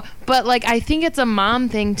 I know, but like I think it's a mom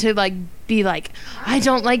thing to like be like, "I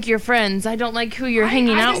don't like your friends. I don't like who you're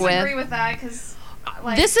hanging out I with." disagree with that because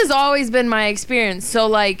like, This has always been my experience. So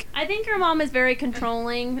like, I think your mom is very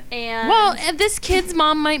controlling, and well, and this kid's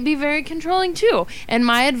mom might be very controlling too. And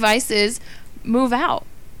my advice is move out.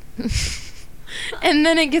 And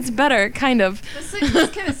then it gets better, kind of.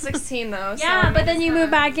 This kid is 16 though. so, I yeah, mean, but then it's you move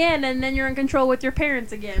kinda- back in, and then you're in control with your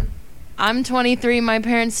parents again. I'm 23. My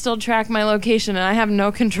parents still track my location, and I have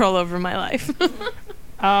no control over my life.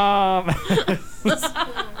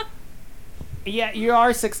 Yeah, you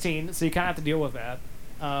are 16, so you kind of have to deal with that.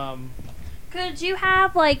 Could you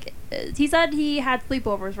have like? He said he had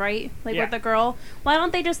sleepovers, right? Like Yeah. with the girl. Why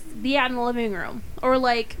don't they just be out in the living room, or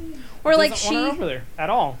like Doesn't she want her over there at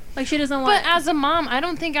all. like she doesn't But want? as a mom, I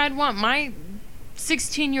don't think I'd want my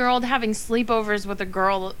 16-year-old having sleepovers with a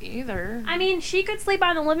girl either. I mean, she could sleep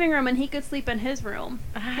out in the living room, and he could sleep in his room.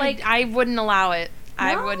 Like, I wouldn't allow it.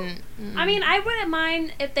 I No? wouldn't. I mean, I wouldn't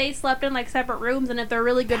mind if they slept in like separate rooms, and if they're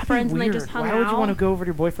really good That'd be friends and they weird. just hung Why out. would you want to go over to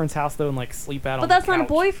your boyfriend's house though and like sleep out on But the that's not a couch?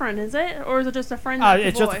 boyfriend, is it? Or is it just a friend? that's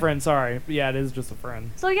It's boy? just a friend. Sorry, yeah, it is just a friend.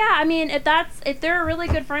 So yeah, I mean, if they're really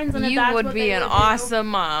good friends, and if you that's would what be they an would do- awesome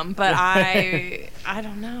mom, but I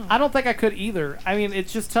don't know. I don't think I could either. I mean,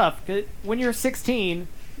 it's just tough. 'Cause when you're 16,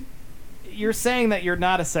 you're saying that you're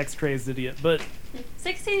not a sex crazed idiot, but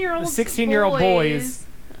 16-year-olds, 16-year-old boys.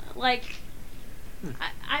 like,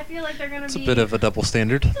 I feel like they're gonna It's a be. bit of a double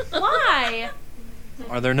standard. Why?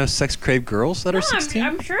 Are there no sex-craved girls that are No, 16?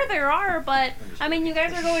 I'm sure there are, but I mean, you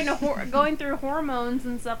guys are going through hormones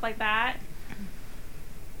and stuff like that.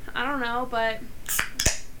 I don't know, but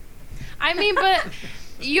I mean, but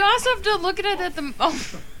you also have to look at it at the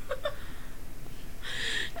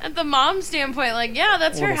at the mom standpoint. Like, yeah,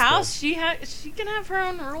 that's her Little house. stuff. She can have her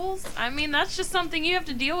own rules. I mean, that's just something you have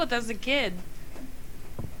to deal with as a kid.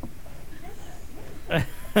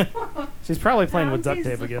 She's probably playing with duct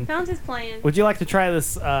Founty's- tape again. Founty's playing. Would you like to try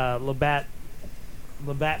this Labatt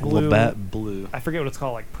Blue? Labatt Blue. I forget what it's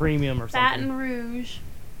called, like premium or something. Baton Rouge.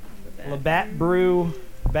 Labatt Brew,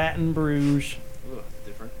 Baton Bruges.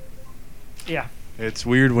 Different. Yeah. It's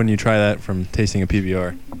weird when you try that from tasting a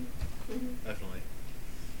PBR. Definitely.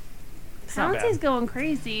 It's not Founty's bad. going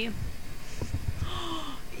crazy.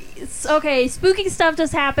 Okay, spooky stuff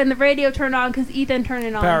just happened. The radio turned on because Ethan turned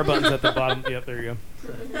it on. Power button's at the bottom. Yep, there you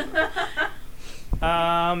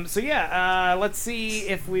go. So yeah, let's see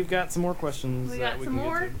if we've got some more questions. We that got we some can get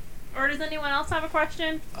more? to. Or does anyone else have a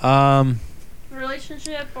question?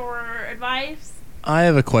 Relationship or advice? I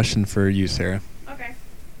have a question for you, Sarah. Okay.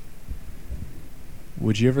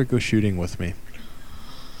 Would you ever go shooting with me?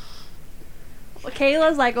 Well,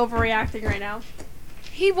 Kayla's like overreacting right now.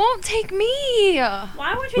 He won't take me.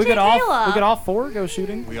 Why would you We take could all Kayla? four go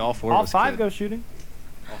shooting. We all four. All of us five could. go shooting.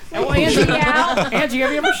 All Well, Angie, Yeah. Angie,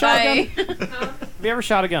 have you ever shot a Bye. gun? Have you ever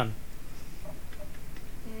shot a gun?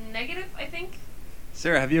 Negative, I think.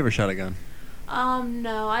 Sarah, have you ever shot a gun?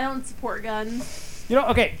 No, I don't support guns. You know,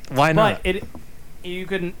 okay. Why not? But you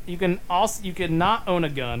can not own a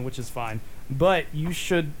gun, which is fine. But you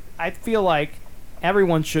should. I feel like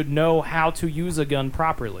everyone should know how to use a gun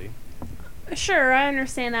properly. Sure, I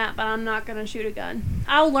understand that, but I'm not gonna shoot a gun.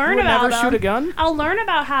 I'll You learn would about never them. shoot a gun. I'll learn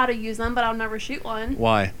about how to use them, but I'll never shoot one.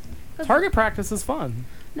 Why? Target practice is fun.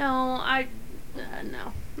 No,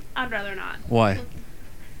 no. I'd rather not. Why?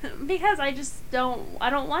 Because I just don't. I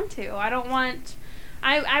don't want to. I don't want.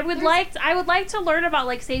 I would like to learn about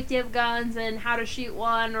like safety of guns and how to shoot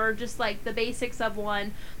one or just like the basics of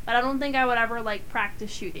one, but I don't think I would ever like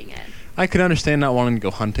practice shooting it. I could understand not wanting to go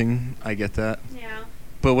hunting. I get that. Yeah.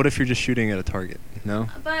 But what if you're just shooting at a target? No?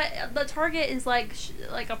 But the target is like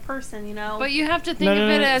like a person, you know. But you have to think No, of no,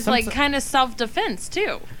 it no, as like some- kind of self-defense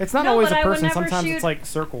too. It's not No, always but a I would person. never Sometimes shoot- it's like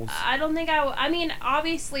circles. I don't think I mean,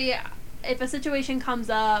 obviously, if a situation comes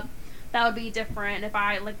up, that would be different. If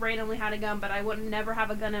I like randomly had a gun, but I wouldn't never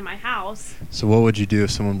have a gun in my house. So what would you do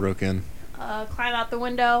if someone broke in? Climb out the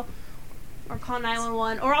window, or call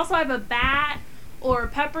 911, or also have a bat or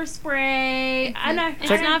pepper spray. I know It's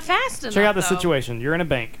not fast enough. Check out the though. situation. You're in a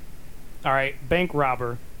bank. All right, bank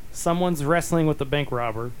robber. Someone's wrestling with the bank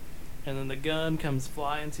robber, and then the gun comes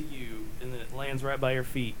flying to you, and then it lands right by your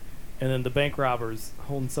feet, and then the bank robber's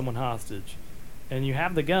holding someone hostage, and you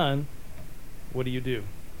have the gun. What do you do?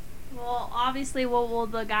 Well, obviously, what will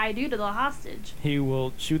the guy do to the hostage? He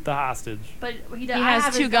will shoot the hostage. But he He has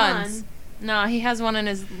have two his guns. gun. No, he has one in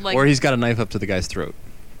his like. Or he's got a knife up to the guy's throat.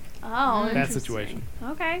 Oh, that interesting. situation.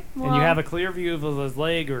 Okay. Well, And you have a clear view of his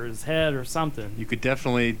leg or his head or something. You could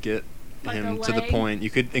definitely get Like him a to the leg? point. You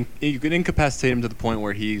could incapacitate him to the point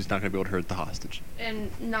where he's not going to be able to hurt the hostage.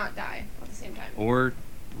 And not die at the same time. Or,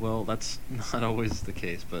 well, that's not always the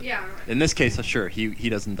case. But Yeah. in this case, sure, he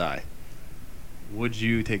doesn't die. Would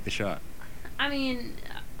you take the shot? I mean,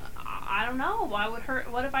 I don't know.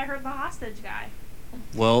 What if I hurt the hostage guy?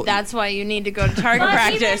 Well, That's why you need to go to target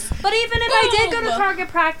practice. But even if I did go to Boom. target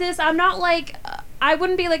practice, I'm not like I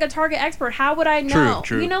wouldn't be like a target expert. How would I know?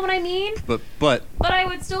 True. You know what I mean? but But I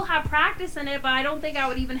would still have practice in it. But I don't think I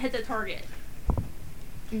would even hit the target.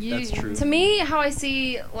 that's true. To me, how I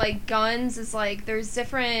see like guns is like there's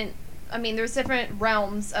different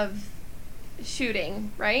realms of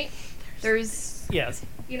shooting, right? There's Yes.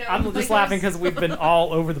 I'm I'm just laughing because we've been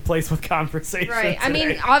all over the place with conversation. right. I mean,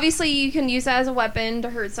 today. obviously you can use that as a weapon to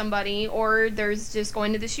hurt somebody, or there's just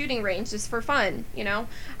going to the shooting range just for fun.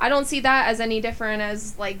 I don't see that as any different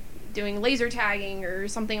as like doing laser tagging or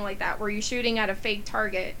something like that, where you're shooting at a fake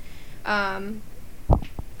target. I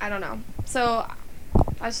don't know. So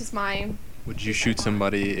that's just my. Would you shoot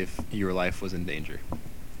somebody if your life was in danger?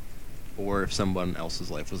 Or if someone else's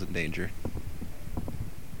life was in danger?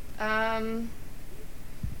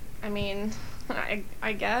 I mean,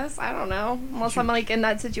 I guess I don't know. Unless I'm like in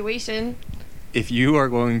that situation. If you are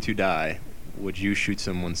going to die, would you shoot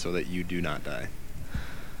someone so that you do not die?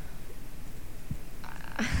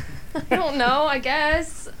 I don't know. I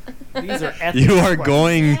guess. These are ethical You are questions.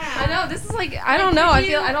 going. I know this is like I don't know. I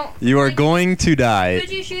feel I don't. You are going to die.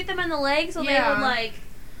 Could you shoot them in the leg so they Yeah. would like?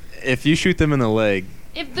 If you shoot them in the leg,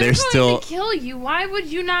 If They're they're still- going to kill you, why would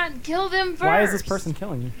you not kill them first? Why is this person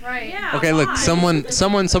killing you? Right. Yeah. okay, look, why?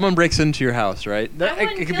 someone breaks into your house, right? I That,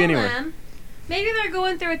 wouldn't it could kill be anywhere. them. Maybe they're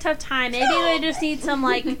going through a tough time. Maybe they just need some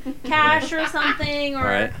like cash or something. Or All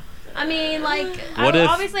right. I mean, like What if-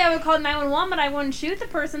 obviously I would call 911, but I wouldn't shoot the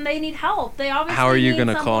person. They need help. They obviously. How are you need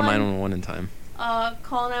gonna call someone- 911 in time?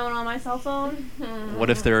 Call 911 on my cell phone. What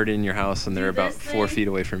if they're already in your house and they're Do about this 4 thing. feet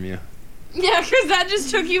away from you? Yeah, because that just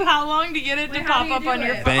took you how long to get it to Wait, how pop do you up do on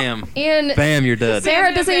your it? phone? Bam. And Bam, you're dead.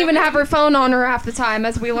 Sarah doesn't even have her phone on her half the time,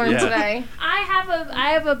 as we learned Yeah. today. I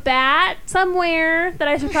have a bat somewhere that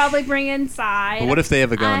I should probably bring inside. But what if they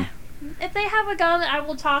have a gun? If they have a gun, I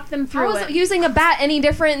will talk them How through is it. using a bat any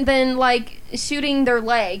different than like shooting their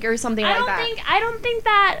leg or something I like don't that? think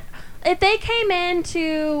that if they came in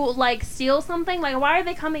to like steal something, like why are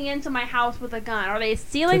they coming into my house with a gun? Are they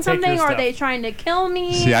stealing To take your something or are stuff. they trying to kill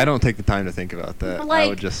me? See, I don't take the time to think about that. I like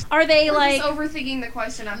would just. are they We're like just overthinking the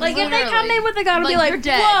question. like if they come in with a gun, I'll be Like, like, you're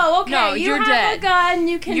dead. whoa, okay, No, you you're have dead. a gun,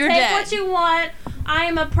 you can You're take dead. what you want. I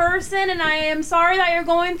am a person, and I am sorry that you're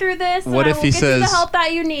going through this. What and if I will he get you the says- help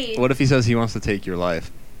that you need? What if he says he wants to take your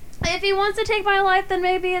life? If he wants to take my life, then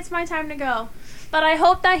maybe it's my time to go. But I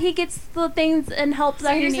hope that he gets the things and help So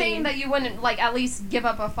that he you're needs. saying that you wouldn't like at least give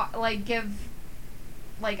up a give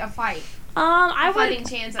like a fight, I a fighting would.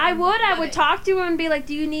 chance. I would talk to him and be like,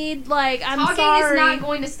 "Do you need like I'm Talking sorry." is not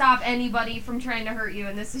going to stop anybody from trying to hurt you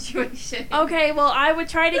in this situation. Okay, well, I would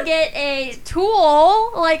try to get a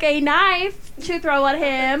tool, like a knife, to throw at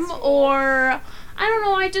him, or I don't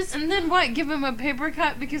know. I just And then what? Give him a paper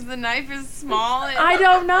cut because the knife is small? I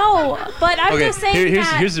don't know, but I'm okay, just saying here's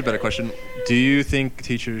that. a better question. Do you think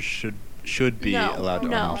teachers should be allowed to arm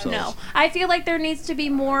no, themselves? no. I feel like there needs to be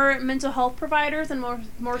more mental health providers and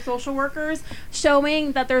more social workers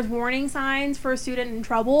showing that there's warning signs for a student in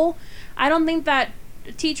trouble. I don't think that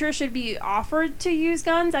teachers should be offered to use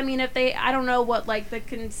guns. I mean, if they, I don't know what like the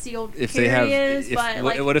concealed If they have, carry is, if, but what,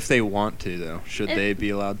 like, what if they want to though? Should If- they be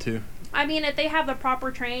allowed to? I mean, if they have the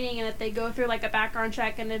proper training and if they go through like a background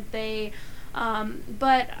check and if they,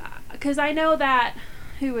 but because I know that,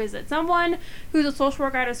 who is it? Someone who's a social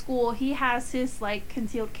worker at a school. He has his like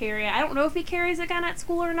concealed carry. I don't know if he carries a gun at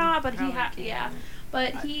school or not, but Probably can. yeah.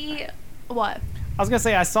 But he, what? I was gonna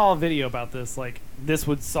say I saw a video about this. Like this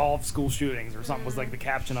would solve school shootings or something was like the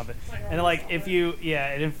caption of it. And like if you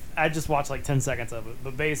and if I just watched like 10 seconds of it,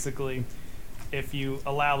 but basically, if you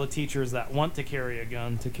allow the teachers that want to carry a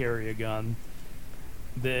gun to carry a gun,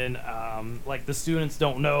 then like the students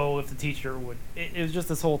don't know if the teacher would. It was just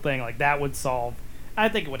this whole thing like that would solve. I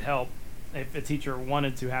think it would help if a teacher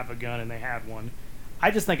wanted to have a gun and they had one. I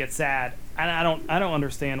just think it's sad, and I don't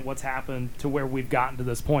understand what's happened to where we've gotten to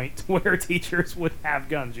this point to where teachers would have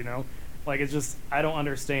guns. You know, like it's just I don't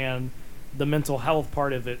understand the mental health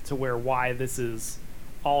part of it to where why this is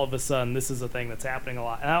all of a sudden this is a thing that's happening a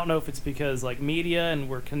lot. And I don't know if it's because like media and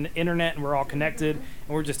we're internet and we're all connected and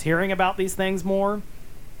we're just hearing about these things more.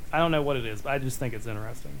 I don't know what it is, but I just think it's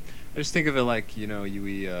interesting. I just think of it like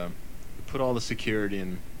we put all the security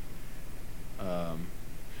and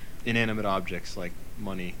inanimate objects like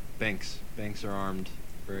money. Banks are armed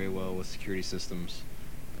very well with security systems.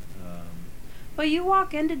 But you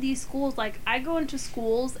walk into these schools, like, I go into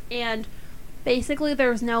schools, and basically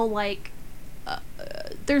there's no, like,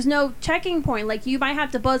 there's no checking point. Like, you might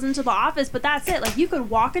have to buzz into the office, but that's it. Like, you could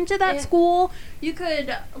walk into that school, you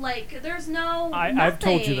could, like, there's no I've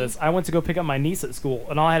told you nothing. this. I went to go pick up my niece at school,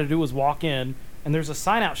 and all I had to do was walk in, and there's a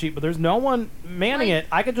sign-out sheet, but there's no one manning Like, it.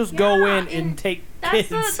 I could just go yeah, in and take That's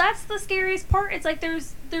kids. that's the scariest part. It's like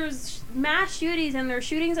there's mass shootings and there's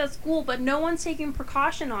shootings at school, but no one's taking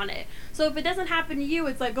precaution on it. So if it doesn't happen to you,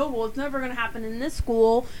 it's like, oh well, it's never going to happen in this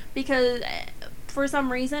school because for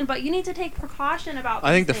some reason. But you need to take precaution about.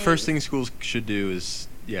 I think the these first things. thing schools should do is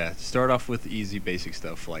start off with easy basic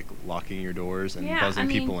stuff like locking your doors and buzzing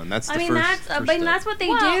people in. That's the first that's step. that's what they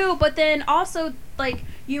do. But then also, like,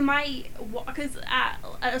 you might, because at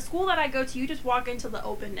a school that I go to, you just walk into the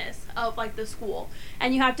openness of, like, the school,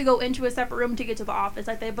 and you have to go into a separate room to get to the office.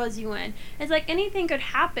 Like, they buzz you in. It's like anything could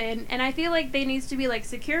happen, and I feel like there needs to be, like,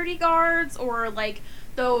 security guards or, like,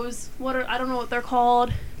 those, I don't know what they're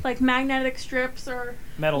called, like, magnetic strips or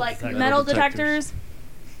Metal like detectors. metal Metal detectors. detectors.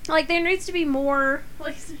 Like, there needs to be more,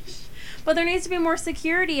 like, but there needs to be more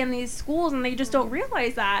security in these schools, and they just don't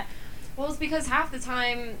realize that. Well, it's because half the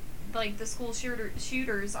time, like, the school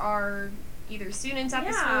shooters are either students at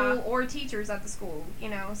the school or teachers at the school, you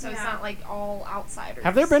know, so it's not, like, all outsiders.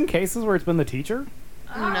 Have there been cases where it's been the teacher?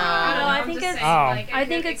 No. I think it's I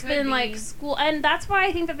think it it's could been be. like school, and that's why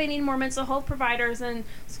I think that they need more mental health providers and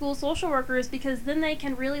school social workers, because then they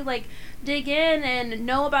can really, like, dig in and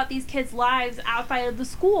know about these kids' lives outside of the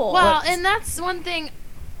school. Well, and that's one thing.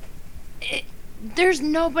 There's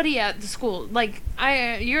nobody at the school. Like,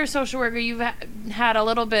 you're a social worker. You've had a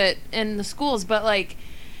little bit in the schools, but, like,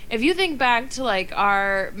 if you think back to, like,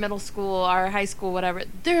 our middle school, our high school, whatever,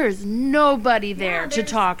 there's nobody there to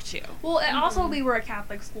talk to. Well, and also we were a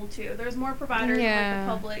Catholic school too. There's more providers Yeah.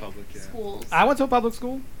 in, like, the Public, yeah. schools. I went to a public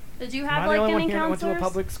school. Did you Am have, I like, the only one any here that went to a counselors?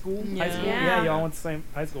 public school? High Yeah. school? Yeah. Yeah, y'all went to the same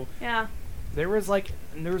high school. Yeah. There was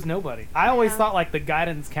nobody. I always Yeah. thought, like, the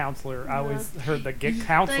guidance counselor. I always heard the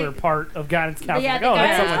counselor Like- part of guidance counselor. yeah, Like, the oh,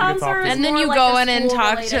 that's guidance someone you can talk counselor to. is And then more you like go a in and talk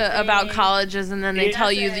school-related to about thing. colleges, and then they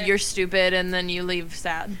tell you That's that it. you're stupid, and then you leave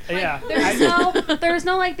sad. Yeah. There's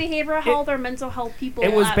no like behavioral health or mental health people.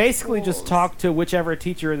 It was at basically just schools. talk to whichever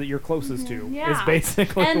teacher that you're closest to. Yeah. Is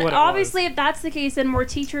basically And what it obviously, was. if that's the case, then more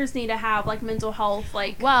teachers need to have, like, mental health,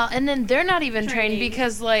 like. Well, and then they're not even trained Training.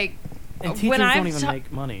 because, like, And teachers when don't I've even ta-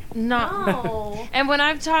 make money. not. No. And when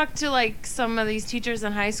I've talked to, like, some of these teachers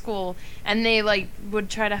in high school, and they, like, would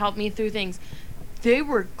try to help me through things, they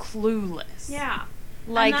were clueless. Yeah.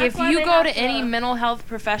 Like, that's if why you they go have to any mental health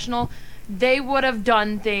professional, they would have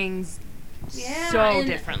done things so and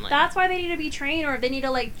differently. That's why they need to be trained, or they need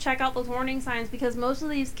to, like, check out those warning signs, because most of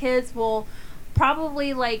these kids will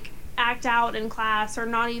probably, like, act out in class or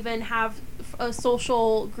not even have a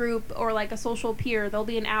social group or, like, a social peer. They'll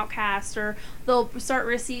be an outcast, or they'll start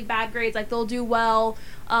receive bad grades. Like, they'll do well,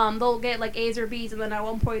 they'll get, like, A's or B's, and then at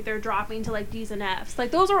one point they're dropping to, like, D's and F's.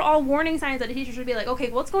 Like, those are all warning signs that a teacher should be like, okay,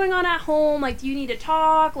 what's going on at home? Like, do you need to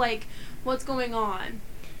talk? Like, what's going on?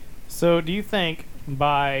 So, do you think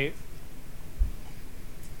by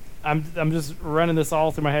I'm just running this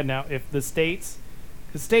all through my head now. If the states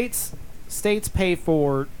pay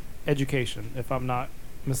for education, if I'm not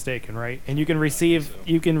mistaken, right? And you can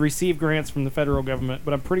receive grants from the federal government,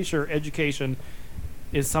 but I'm pretty sure education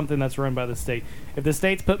is something that's run by the state. If the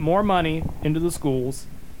states put more money into the schools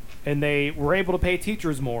and they were able to pay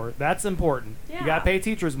teachers more, that's important. Yeah. You got to pay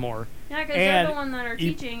teachers more. Yeah, because they're the one that are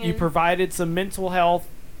you, teaching. you and provided some mental health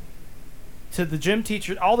to the gym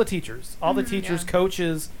teachers, all the teachers, Yeah.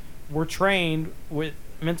 coaches were trained with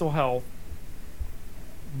mental health.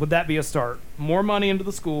 Would that be a start? More money into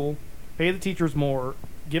the school, pay the teachers more,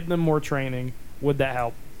 give them more training. Would that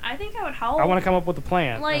help? I think that would help. I want to come up with a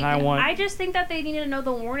plan, Like, and I just think that they need to know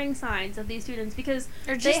the warning signs of these students, because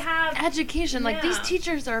Or they just have education. Like, these Yeah.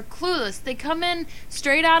 teachers are clueless. They come in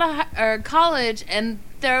straight out of college, and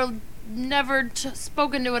they're never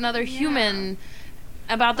spoken to another human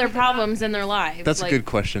about their problems in their lives. That's like, a good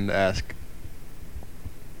question to ask.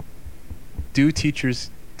 Do teachers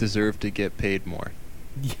deserve to get paid more?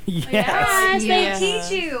 yes. Yes, Yes. they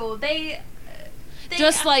teach you. They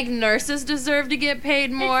Just like nurses deserve to get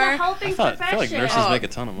paid more. It's a helping I feel like profession. nurses Oh, make a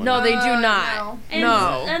ton of money. No, they do not. No. And,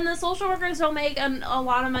 No. and the social workers don't make a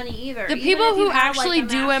lot of money either. The even people if you who have, like, actually a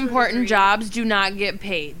do master's important degree. jobs do not get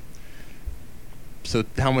paid. So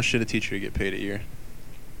how much should a teacher get paid a year?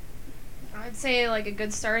 I'd say, like, a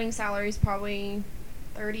good starting salary is probably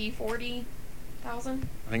 30,000, 40,000.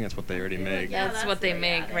 I think that's what they already make. Yeah, that's that's what they what-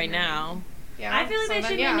 make yeah, they right make. now. Yeah. I feel like so they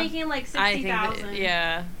then, should yeah. be making like I think 60,000. that,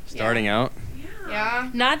 yeah. Starting out. Yeah.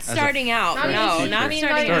 Not starting out. Not No, even, not I mean,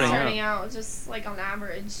 starting not even out. starting out. Just like on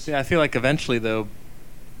average. Yeah, I feel like eventually though,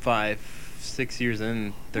 5-6 years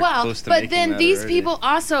in, they're Well, close to but making then that these already. people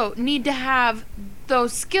also need to have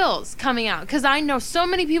those skills coming out, because I know so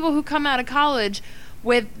many people who come out of college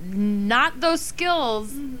with not those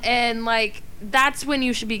skills, and like that's when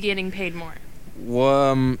you should be getting paid more.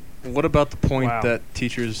 What about the point Wow. that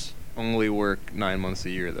teachers only work 9 months a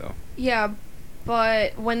year though? Yeah,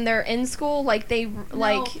 but when they're in school, like they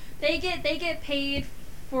No, they get paid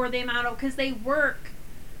for the amount of, because they work.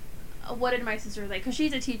 What did my sister say? Because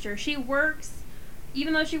she's a teacher. She works,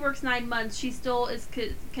 even though she works 9 months, she still is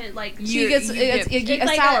like she gets you it's get- a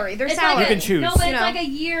like salary. Their it's salary. Like You can choose. No, but You it's know? like a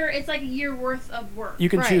year. It's like a year worth of work. You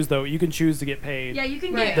can Right. choose though. You can choose to get paid Yeah, you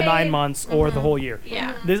can Right. get the paid. 9 months or the whole year.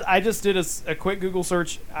 Yeah. I just did a quick Google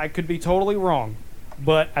search. I could be totally wrong,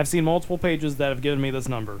 but I've seen multiple pages that have given me this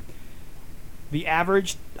number. The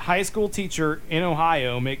average high school teacher in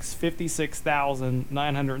Ohio makes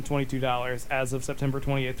 $56,922 as of September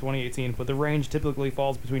 28th, 2018, but the range typically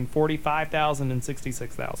falls between $45,000 and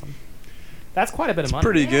 $66,000. That's quite a bit of money.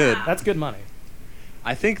 Pretty good. Yeah. That's good money.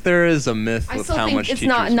 I think there is a myth I with still how think much it's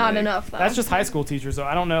teachers not make. enough though. That's just high school teachers, so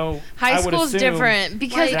I don't know. High I would school's assume- different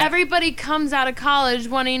because Like- everybody comes out of college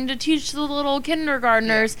wanting to teach the little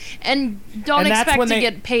kindergartners and don't And that's expect when to they-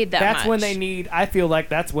 get paid that much. That's when they need. I feel like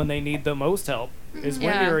that's when they need the most help. Is when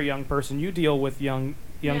Yeah. you're a young person, you deal with young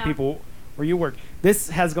Yeah. people where you work. This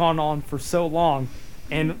has gone on for so long,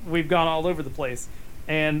 and we've gone all over the place.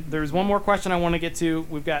 And there's one more question I want to get to.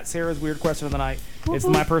 We've got Sarah's weird question of the night. It's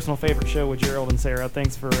my personal favorite show with Gerald and Sarah.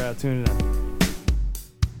 Thanks for tuning in.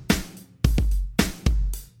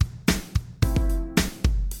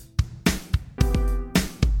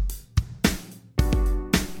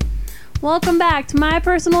 Welcome back to my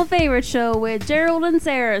personal favorite show with Gerald and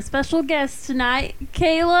Sarah. Special guests tonight,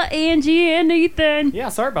 Kayla, Angie, and Ethan. Yeah,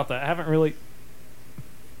 sorry about that. I haven't really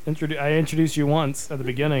I introduced you once at the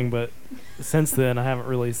beginning, but since then I haven't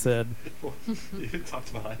really said. You talked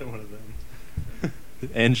about either one of them.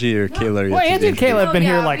 Angie or Kayla? Well, Angie and Kayla have been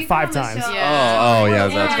here yeah, like we've 5 been on the times. show. Oh, yeah,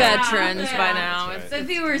 that's We're right. veterans Yeah. by now. That's It's- right. The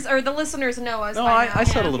viewers or the listeners know us No, by now. I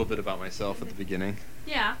said Yeah. a little bit about myself at the beginning.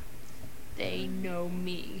 Yeah. They know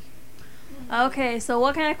me. Okay, so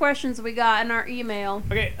what kind of questions we got in our email?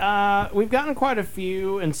 Okay, we've gotten quite a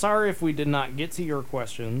few, and sorry if we did not get to your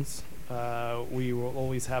questions. We will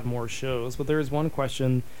always have more shows, but there is one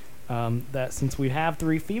question that since we have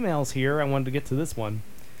 3 females here, I wanted to get to this one.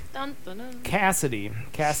 Dun, dun, dun. Cassidy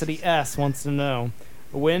S wants to know,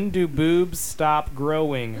 when do boobs stop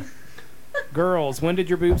growing? Girls, when did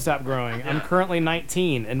your boobs stop growing? I'm currently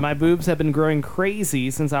 19, and my boobs have been growing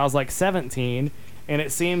crazy since I was like 17, and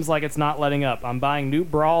it seems like it's not letting up. I'm buying new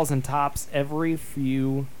bras and tops every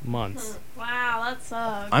few months. Wow, that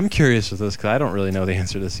sucks. I'm curious with this because I don't really know the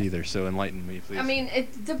answer to this either. So enlighten me, please. I mean,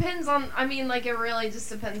 it depends on. I mean, like it really just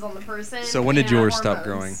depends on the person. So when did and yours stop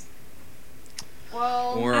hormones.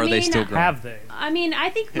 Well, or I are they mean, still growing? Have they? I mean, I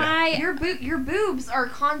think Yeah. my your boobs are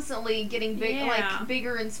constantly getting big, Yeah. like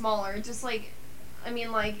bigger and smaller. Just like, I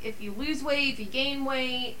mean, like if you lose weight, if you gain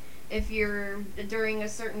weight, if you're during a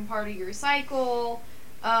certain part of your cycle.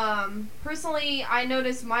 Personally, I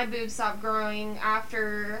noticed my boobs stopped growing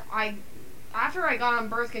after I got on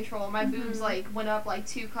birth control. My boobs like went up like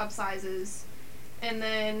 2 cup sizes, and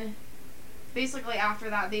then basically after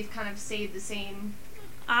that they've kind of stayed the same.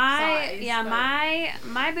 size, but-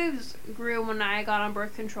 my boobs grew when I got on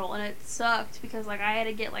birth control, and it sucked because like I had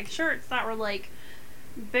to get like shirts that were like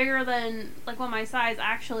bigger than like what my size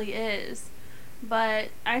actually is. But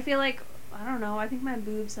I feel like I don't know. I think my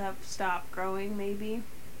boobs have stopped growing. Maybe.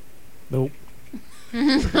 Nope.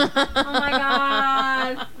 Oh my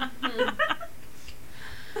god.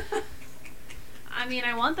 I mean,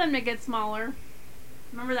 I want them to get smaller.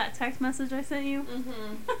 Remember that text message I sent you?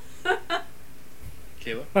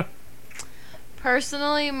 Kayla?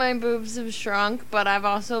 Personally, my boobs have shrunk, but I've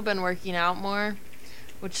also been working out more,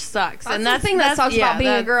 which sucks. That's and the thing that sucks yeah, about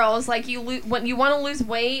being a that- girl is like when you want to lose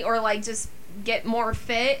weight or like just get more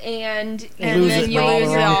fit and lose then it you in all the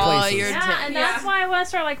lose wrong all places. your Yeah, and that's Yeah. why I want to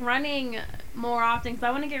start like running more often because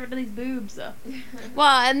I want to get rid of these boobs.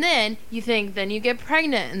 Well, and then you think, then you get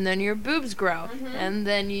pregnant, and then your boobs grow, and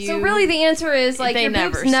then you. So really, the answer is like They your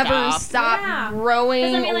boobs never never stop. stop Yeah. growing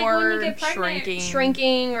 'Cause I mean, like, when or you get pregnant, shrinking.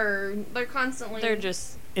 shrinking, or they're constantly. They're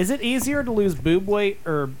just Is it easier to lose boob weight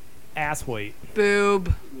or ass weight?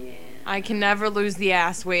 boob. Yeah. I can never lose the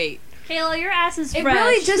ass weight. Kayla, your ass is It fresh.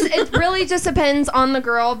 really just depends on the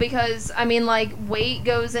girl because I mean like weight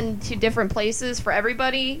goes into different places for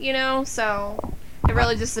everybody, you know. So It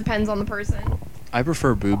really just depends on the person. I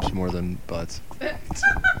prefer boobs more than butts.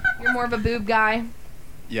 You're more of a boob guy.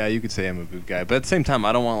 Yeah, you could say I'm a boob guy, but at the same time,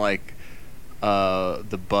 I don't want like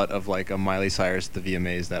the butt of like a Miley Cyrus at the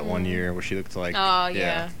VMAs that one year where she looked like. Oh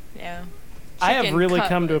yeah. I have Chicken really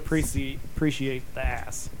come to cutlets. appreciate the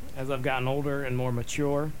ass as I've gotten older and more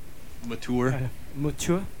mature. Mature.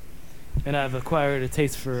 And I've acquired a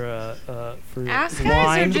taste for Ass wine.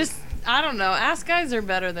 guys are just. I don't know. Ass guys are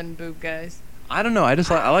better than boob guys. I don't know. I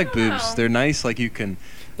like don't boobs. know. They're nice. Like you can.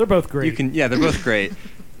 They're both great. You can. Yeah, they're both great.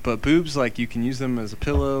 But boobs, like you can use them as a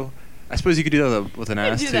pillow. I suppose you could do that with an You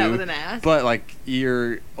ass do too. that with an ass. But like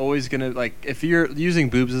you're always gonna like if you're using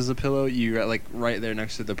boobs as a pillow, you're like right there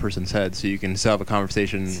next to the person's head, so you can still have a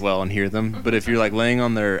conversation well and hear them. But if you're like laying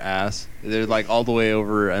on their ass, they're like all the way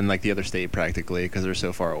over in like the other state practically because they're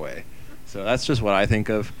so far away. So that's just what I think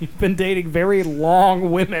of. You've been dating very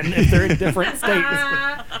long women if they're in different states.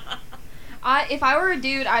 If I were a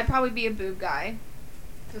dude, I'd probably be a boob guy.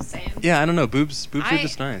 Just saying. Yeah, I don't know. Boobs are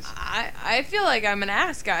just nice. I feel like I'm an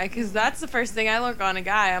ass guy because that's the first thing I look on a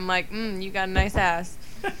guy. I'm like, you got a nice ass.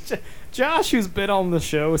 Josh, who's been on the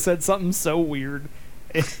show, said something so weird.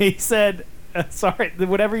 He said, sorry,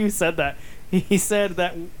 whatever you said that. He said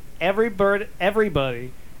that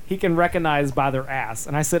everybody he can recognize by their ass.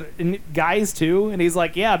 And I said, and guys too? And he's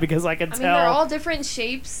like, yeah, because I can I tell. mean, they're all different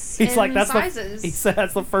shapes He's and like, that's sizes. he said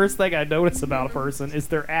that's the first thing I notice about a person is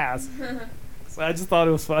their ass. So I just thought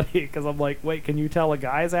it was funny because I'm like, wait, can you tell a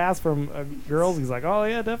guy's ass from a girl's? He's like, oh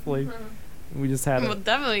yeah, definitely. We just had Well, it.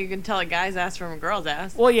 definitely you can tell a guy's ass from a girl's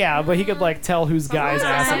ass. Well, yeah, but he could like tell whose guy's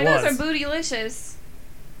ass Some it of those was. are bootylicious.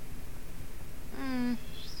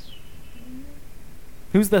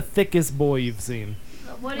 Who's the thickest boy you've seen?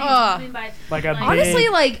 What do Ugh. you mean by Like a big, Honestly,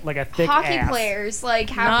 like like a thick hockey ass. players, like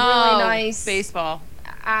have No, really nice baseball.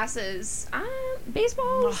 asses.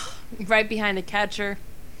 Baseball? Right behind a catcher.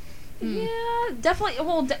 Yeah, definitely.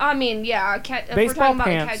 Well, I mean, yeah. If we're Baseball talking about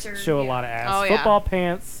pants catcher, show a yeah. lot of ass. Oh, yeah. Football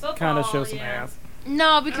pants kind of Football, show some yeah. ass.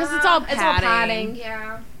 No, because it's all padding. It's all padding.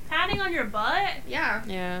 Yeah. padding on your butt? Yeah.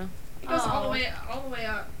 Yeah. It goes all Oh. the way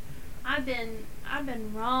up. I've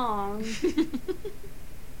been wrong.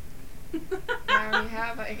 There you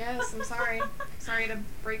have it, I guess. I'm sorry. Sorry to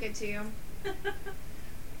break it to you.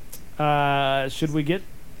 Should we get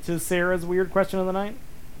to Sarah's weird question of the night?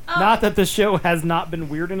 Oh. Not that the show has not been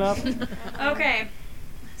weird enough. Okay.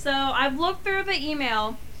 So I've looked through the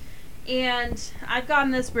email and I've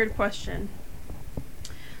gotten this weird question.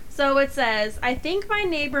 So it says, I think my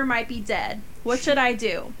neighbor might be dead. What should I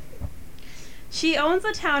do? She owns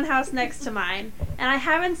a townhouse next to mine, and I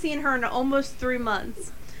haven't seen her in almost 3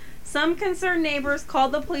 months. Some concerned neighbors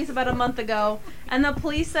called the police about a month ago, and the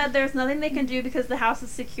police said there's nothing they can do because the house is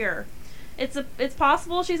secure. It's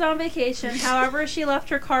possible she's on vacation, however, she left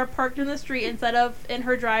her car parked in the street instead of in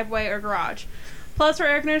her driveway or garage. Plus, her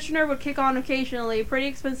air conditioner would kick on occasionally, pretty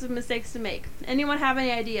expensive mistakes to make. Anyone have any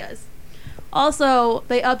ideas? Also,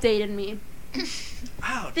 they updated me.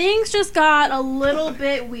 Things just got a little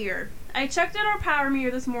bit weird. I checked out our power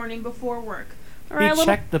meter this morning before work. He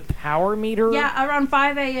checked the power meter. Yeah, around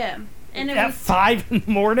 5 a.m. And it At was 5 in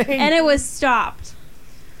the morning. and it was stopped.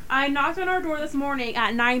 I knocked on our door this morning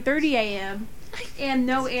at 9:30 a.m. and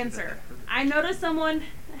no answer. I noticed someone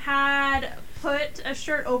had put a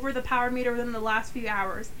shirt over the power meter within the last few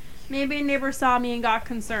hours. Maybe a neighbor saw me and got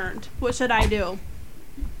concerned. What should I do?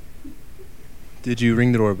 Did you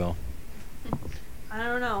ring the doorbell? I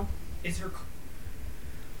don't know. Is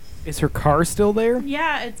her car still there?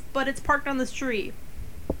 Yeah, it's parked on the street.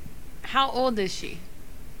 How old is she?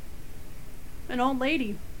 An old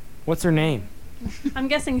lady. What's her name? I'm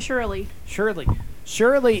guessing Shirley. Shirley.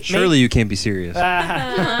 Shirley. Surely you can't be serious.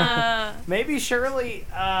 Maybe Shirley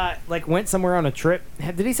like went somewhere on a trip.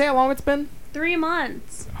 Did he say how long it's been? 3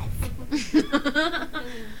 months.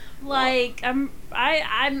 Like I'm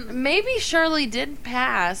Maybe Shirley did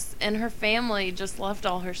pass, and her family just left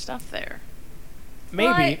all her stuff there.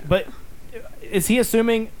 Maybe, but is he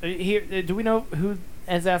assuming? Do we know who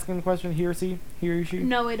is asking the question? He or she?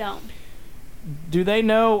 No, we don't. Do they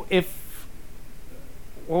know if?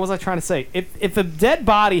 What was I trying to say? If a dead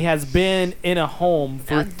body has been in a home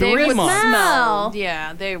for They 3 would months, smell.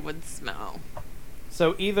 Yeah, they would smell.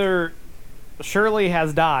 so either Shirley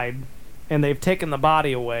has died and they've taken the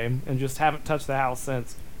body away and just haven't touched the house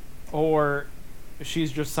since, or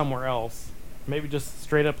she's just somewhere else. Maybe just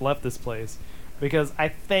straight up left this place. Because I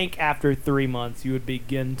think after 3 months you would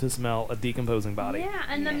begin to smell a decomposing body. Yeah,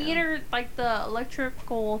 and the Yeah. meter, like the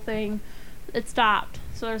electrical thing, it stopped.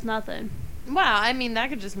 So there's nothing. Well, I mean, that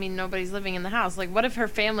could just mean nobody's living in the house. Like, what if her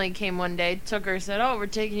family came one day, took her, said, "Oh, we're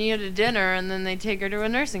taking you to dinner," and then they take her to a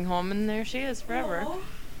nursing home, and there she is forever.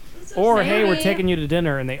 Or hey, we're Maybe. taking you to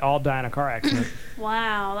dinner, and they all die in a car accident.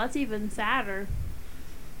 Wow, that's even sadder.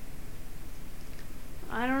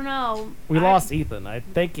 I don't know. We lost Ethan. I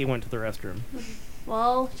think he went to the restroom.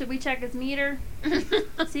 Well, should we check his meter?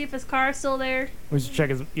 See if his car's still there? We should check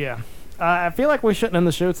his. Yeah. I feel like we shouldn't end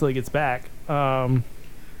the show till he gets back.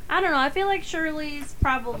 I don't know. I feel like Shirley's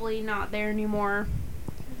probably not there anymore.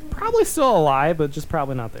 Probably still alive, but just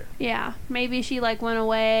probably not there. Yeah, maybe she like went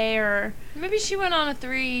away or Maybe she went on a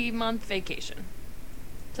 3-month vacation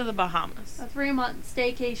to the Bahamas. a 3-month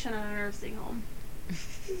staycation at a nursing home.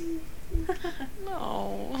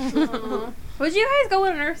 No. Would you guys go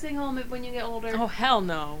to a nursing home when you get older? Oh, hell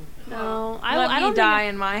no. No, I I don't die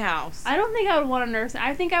think, in my house. I don't think I would want a nurse.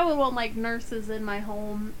 I think I would want like nurses in my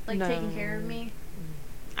home, like No. taking care of me.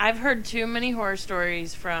 I've heard too many horror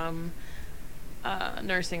stories from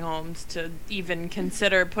nursing homes to even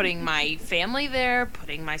consider putting my family there,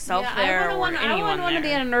 putting myself there, or I anyone wouldn't want to be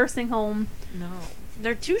there. in a nursing home. No.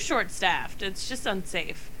 They're too short-staffed. It's just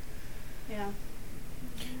unsafe.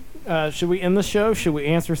 Yeah. Should we end the show? Should we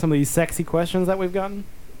answer some of these sexy questions that we've gotten?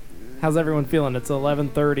 How's everyone feeling? It's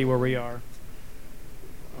 11:30 where we are.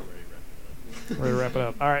 We're ready to wrap it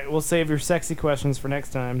up. All right, we'll save your sexy questions for next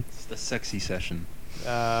time. It's the sexy session.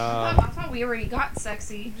 I thought we already got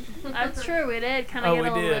sexy. That's true. We did kind of Oh, get we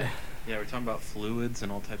a little did. bit. Yeah, we're talking about fluids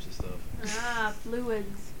and all types of stuff.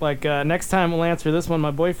 Fluids. Like, next time we'll answer this one. My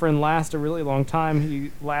boyfriend lasts a really long time.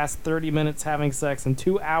 He lasts 30 minutes having sex and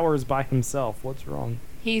 2 hours by himself. What's wrong?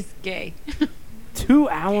 He's gay. 2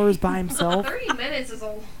 hours by himself? 30 minutes is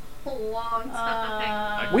a long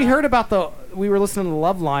time. We heard about we were listening to the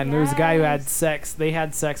Love Line. There was a guy who had Yes. sex. They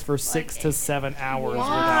had sex for 6 to 7 hours without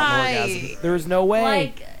Why? an orgasm. There's no way.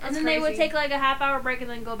 Like, and That's then they would crazy. take like a half-hour break and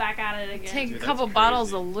then go back at it again. Take Dude, a that's couple crazy.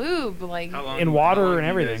 bottles of lube, like. How long? In water how long and do you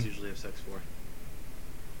everything. guys usually have sex for?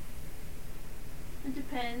 It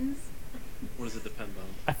depends. What does it depend on?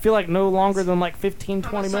 I feel like no longer than like 15, How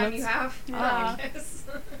 20 much time minutes. you have? Yeah. I guess.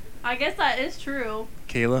 I guess that is true.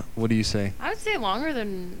 Kayla, what do you say? I would say longer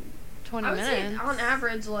than 20 I would say minutes. on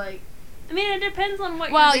average, like. I mean, it depends on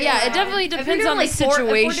what Well, you're yeah, doing. it definitely If we're depends doing, on the like, if we're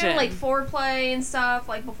situation. doing like foreplay and stuff,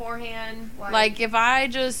 like beforehand. Like, if I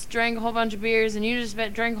just drank a whole bunch of beers and you just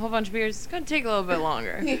drank a whole bunch of beers, it's going to take a little bit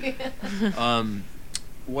longer.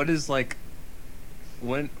 What is like,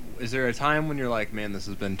 when is there a time when you're like, man, this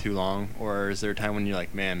has been too long, or is there a time when you're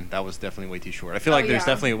like, man, that was definitely way too short? I feel like there's yeah.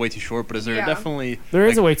 definitely a way too short, but is there Yeah. definitely There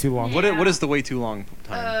is like, a way too long. What Yeah. what is the way too long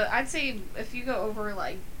time? I'd say if you go over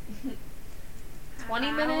like 20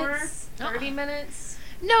 Half hour? minutes, 30 minutes.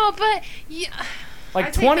 No, but yeah, Like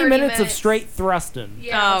I'd say 20 30 minutes of minutes. straight thrusting.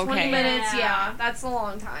 Yeah, Oh, 20 okay. minutes. Yeah. Yeah, that's a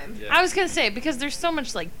long time. Yeah. I was going to say, because there's so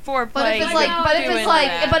much, like, foreplay. But if it's you like, can but if do it's into like,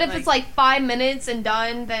 that, but if it's like 5 minutes and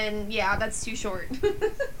done, then yeah, that's too short.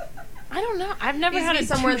 I don't know. I've never Needs had to be it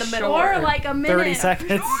somewhere too in the middle. short. Or like a minute. 30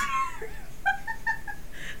 seconds.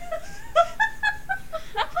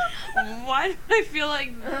 Why do I feel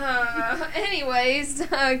like... Anyways,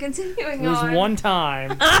 continuing There's on. one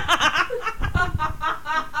time. I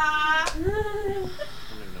don't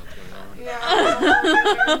even know what's going on.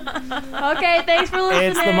 Yeah. Okay, thanks for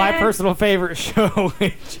listening. It's the My Personal Favorite show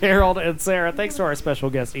with Gerald and Sarah. Thanks to our special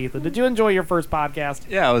guest, Ethan. Did you enjoy your first podcast?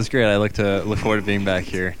 Yeah, it was great. I look forward to being back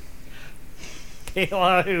here.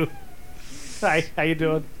 Kayla, who? Hi, how you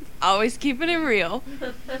doing? Always keeping it real.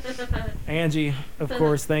 Angie, of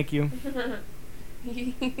course, thank you.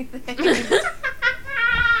 The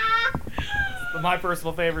My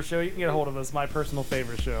Personal Favorite show. You can get a hold of us, My Personal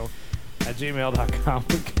Favorite Show at gmail.com.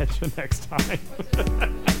 We'll catch you next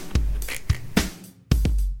time.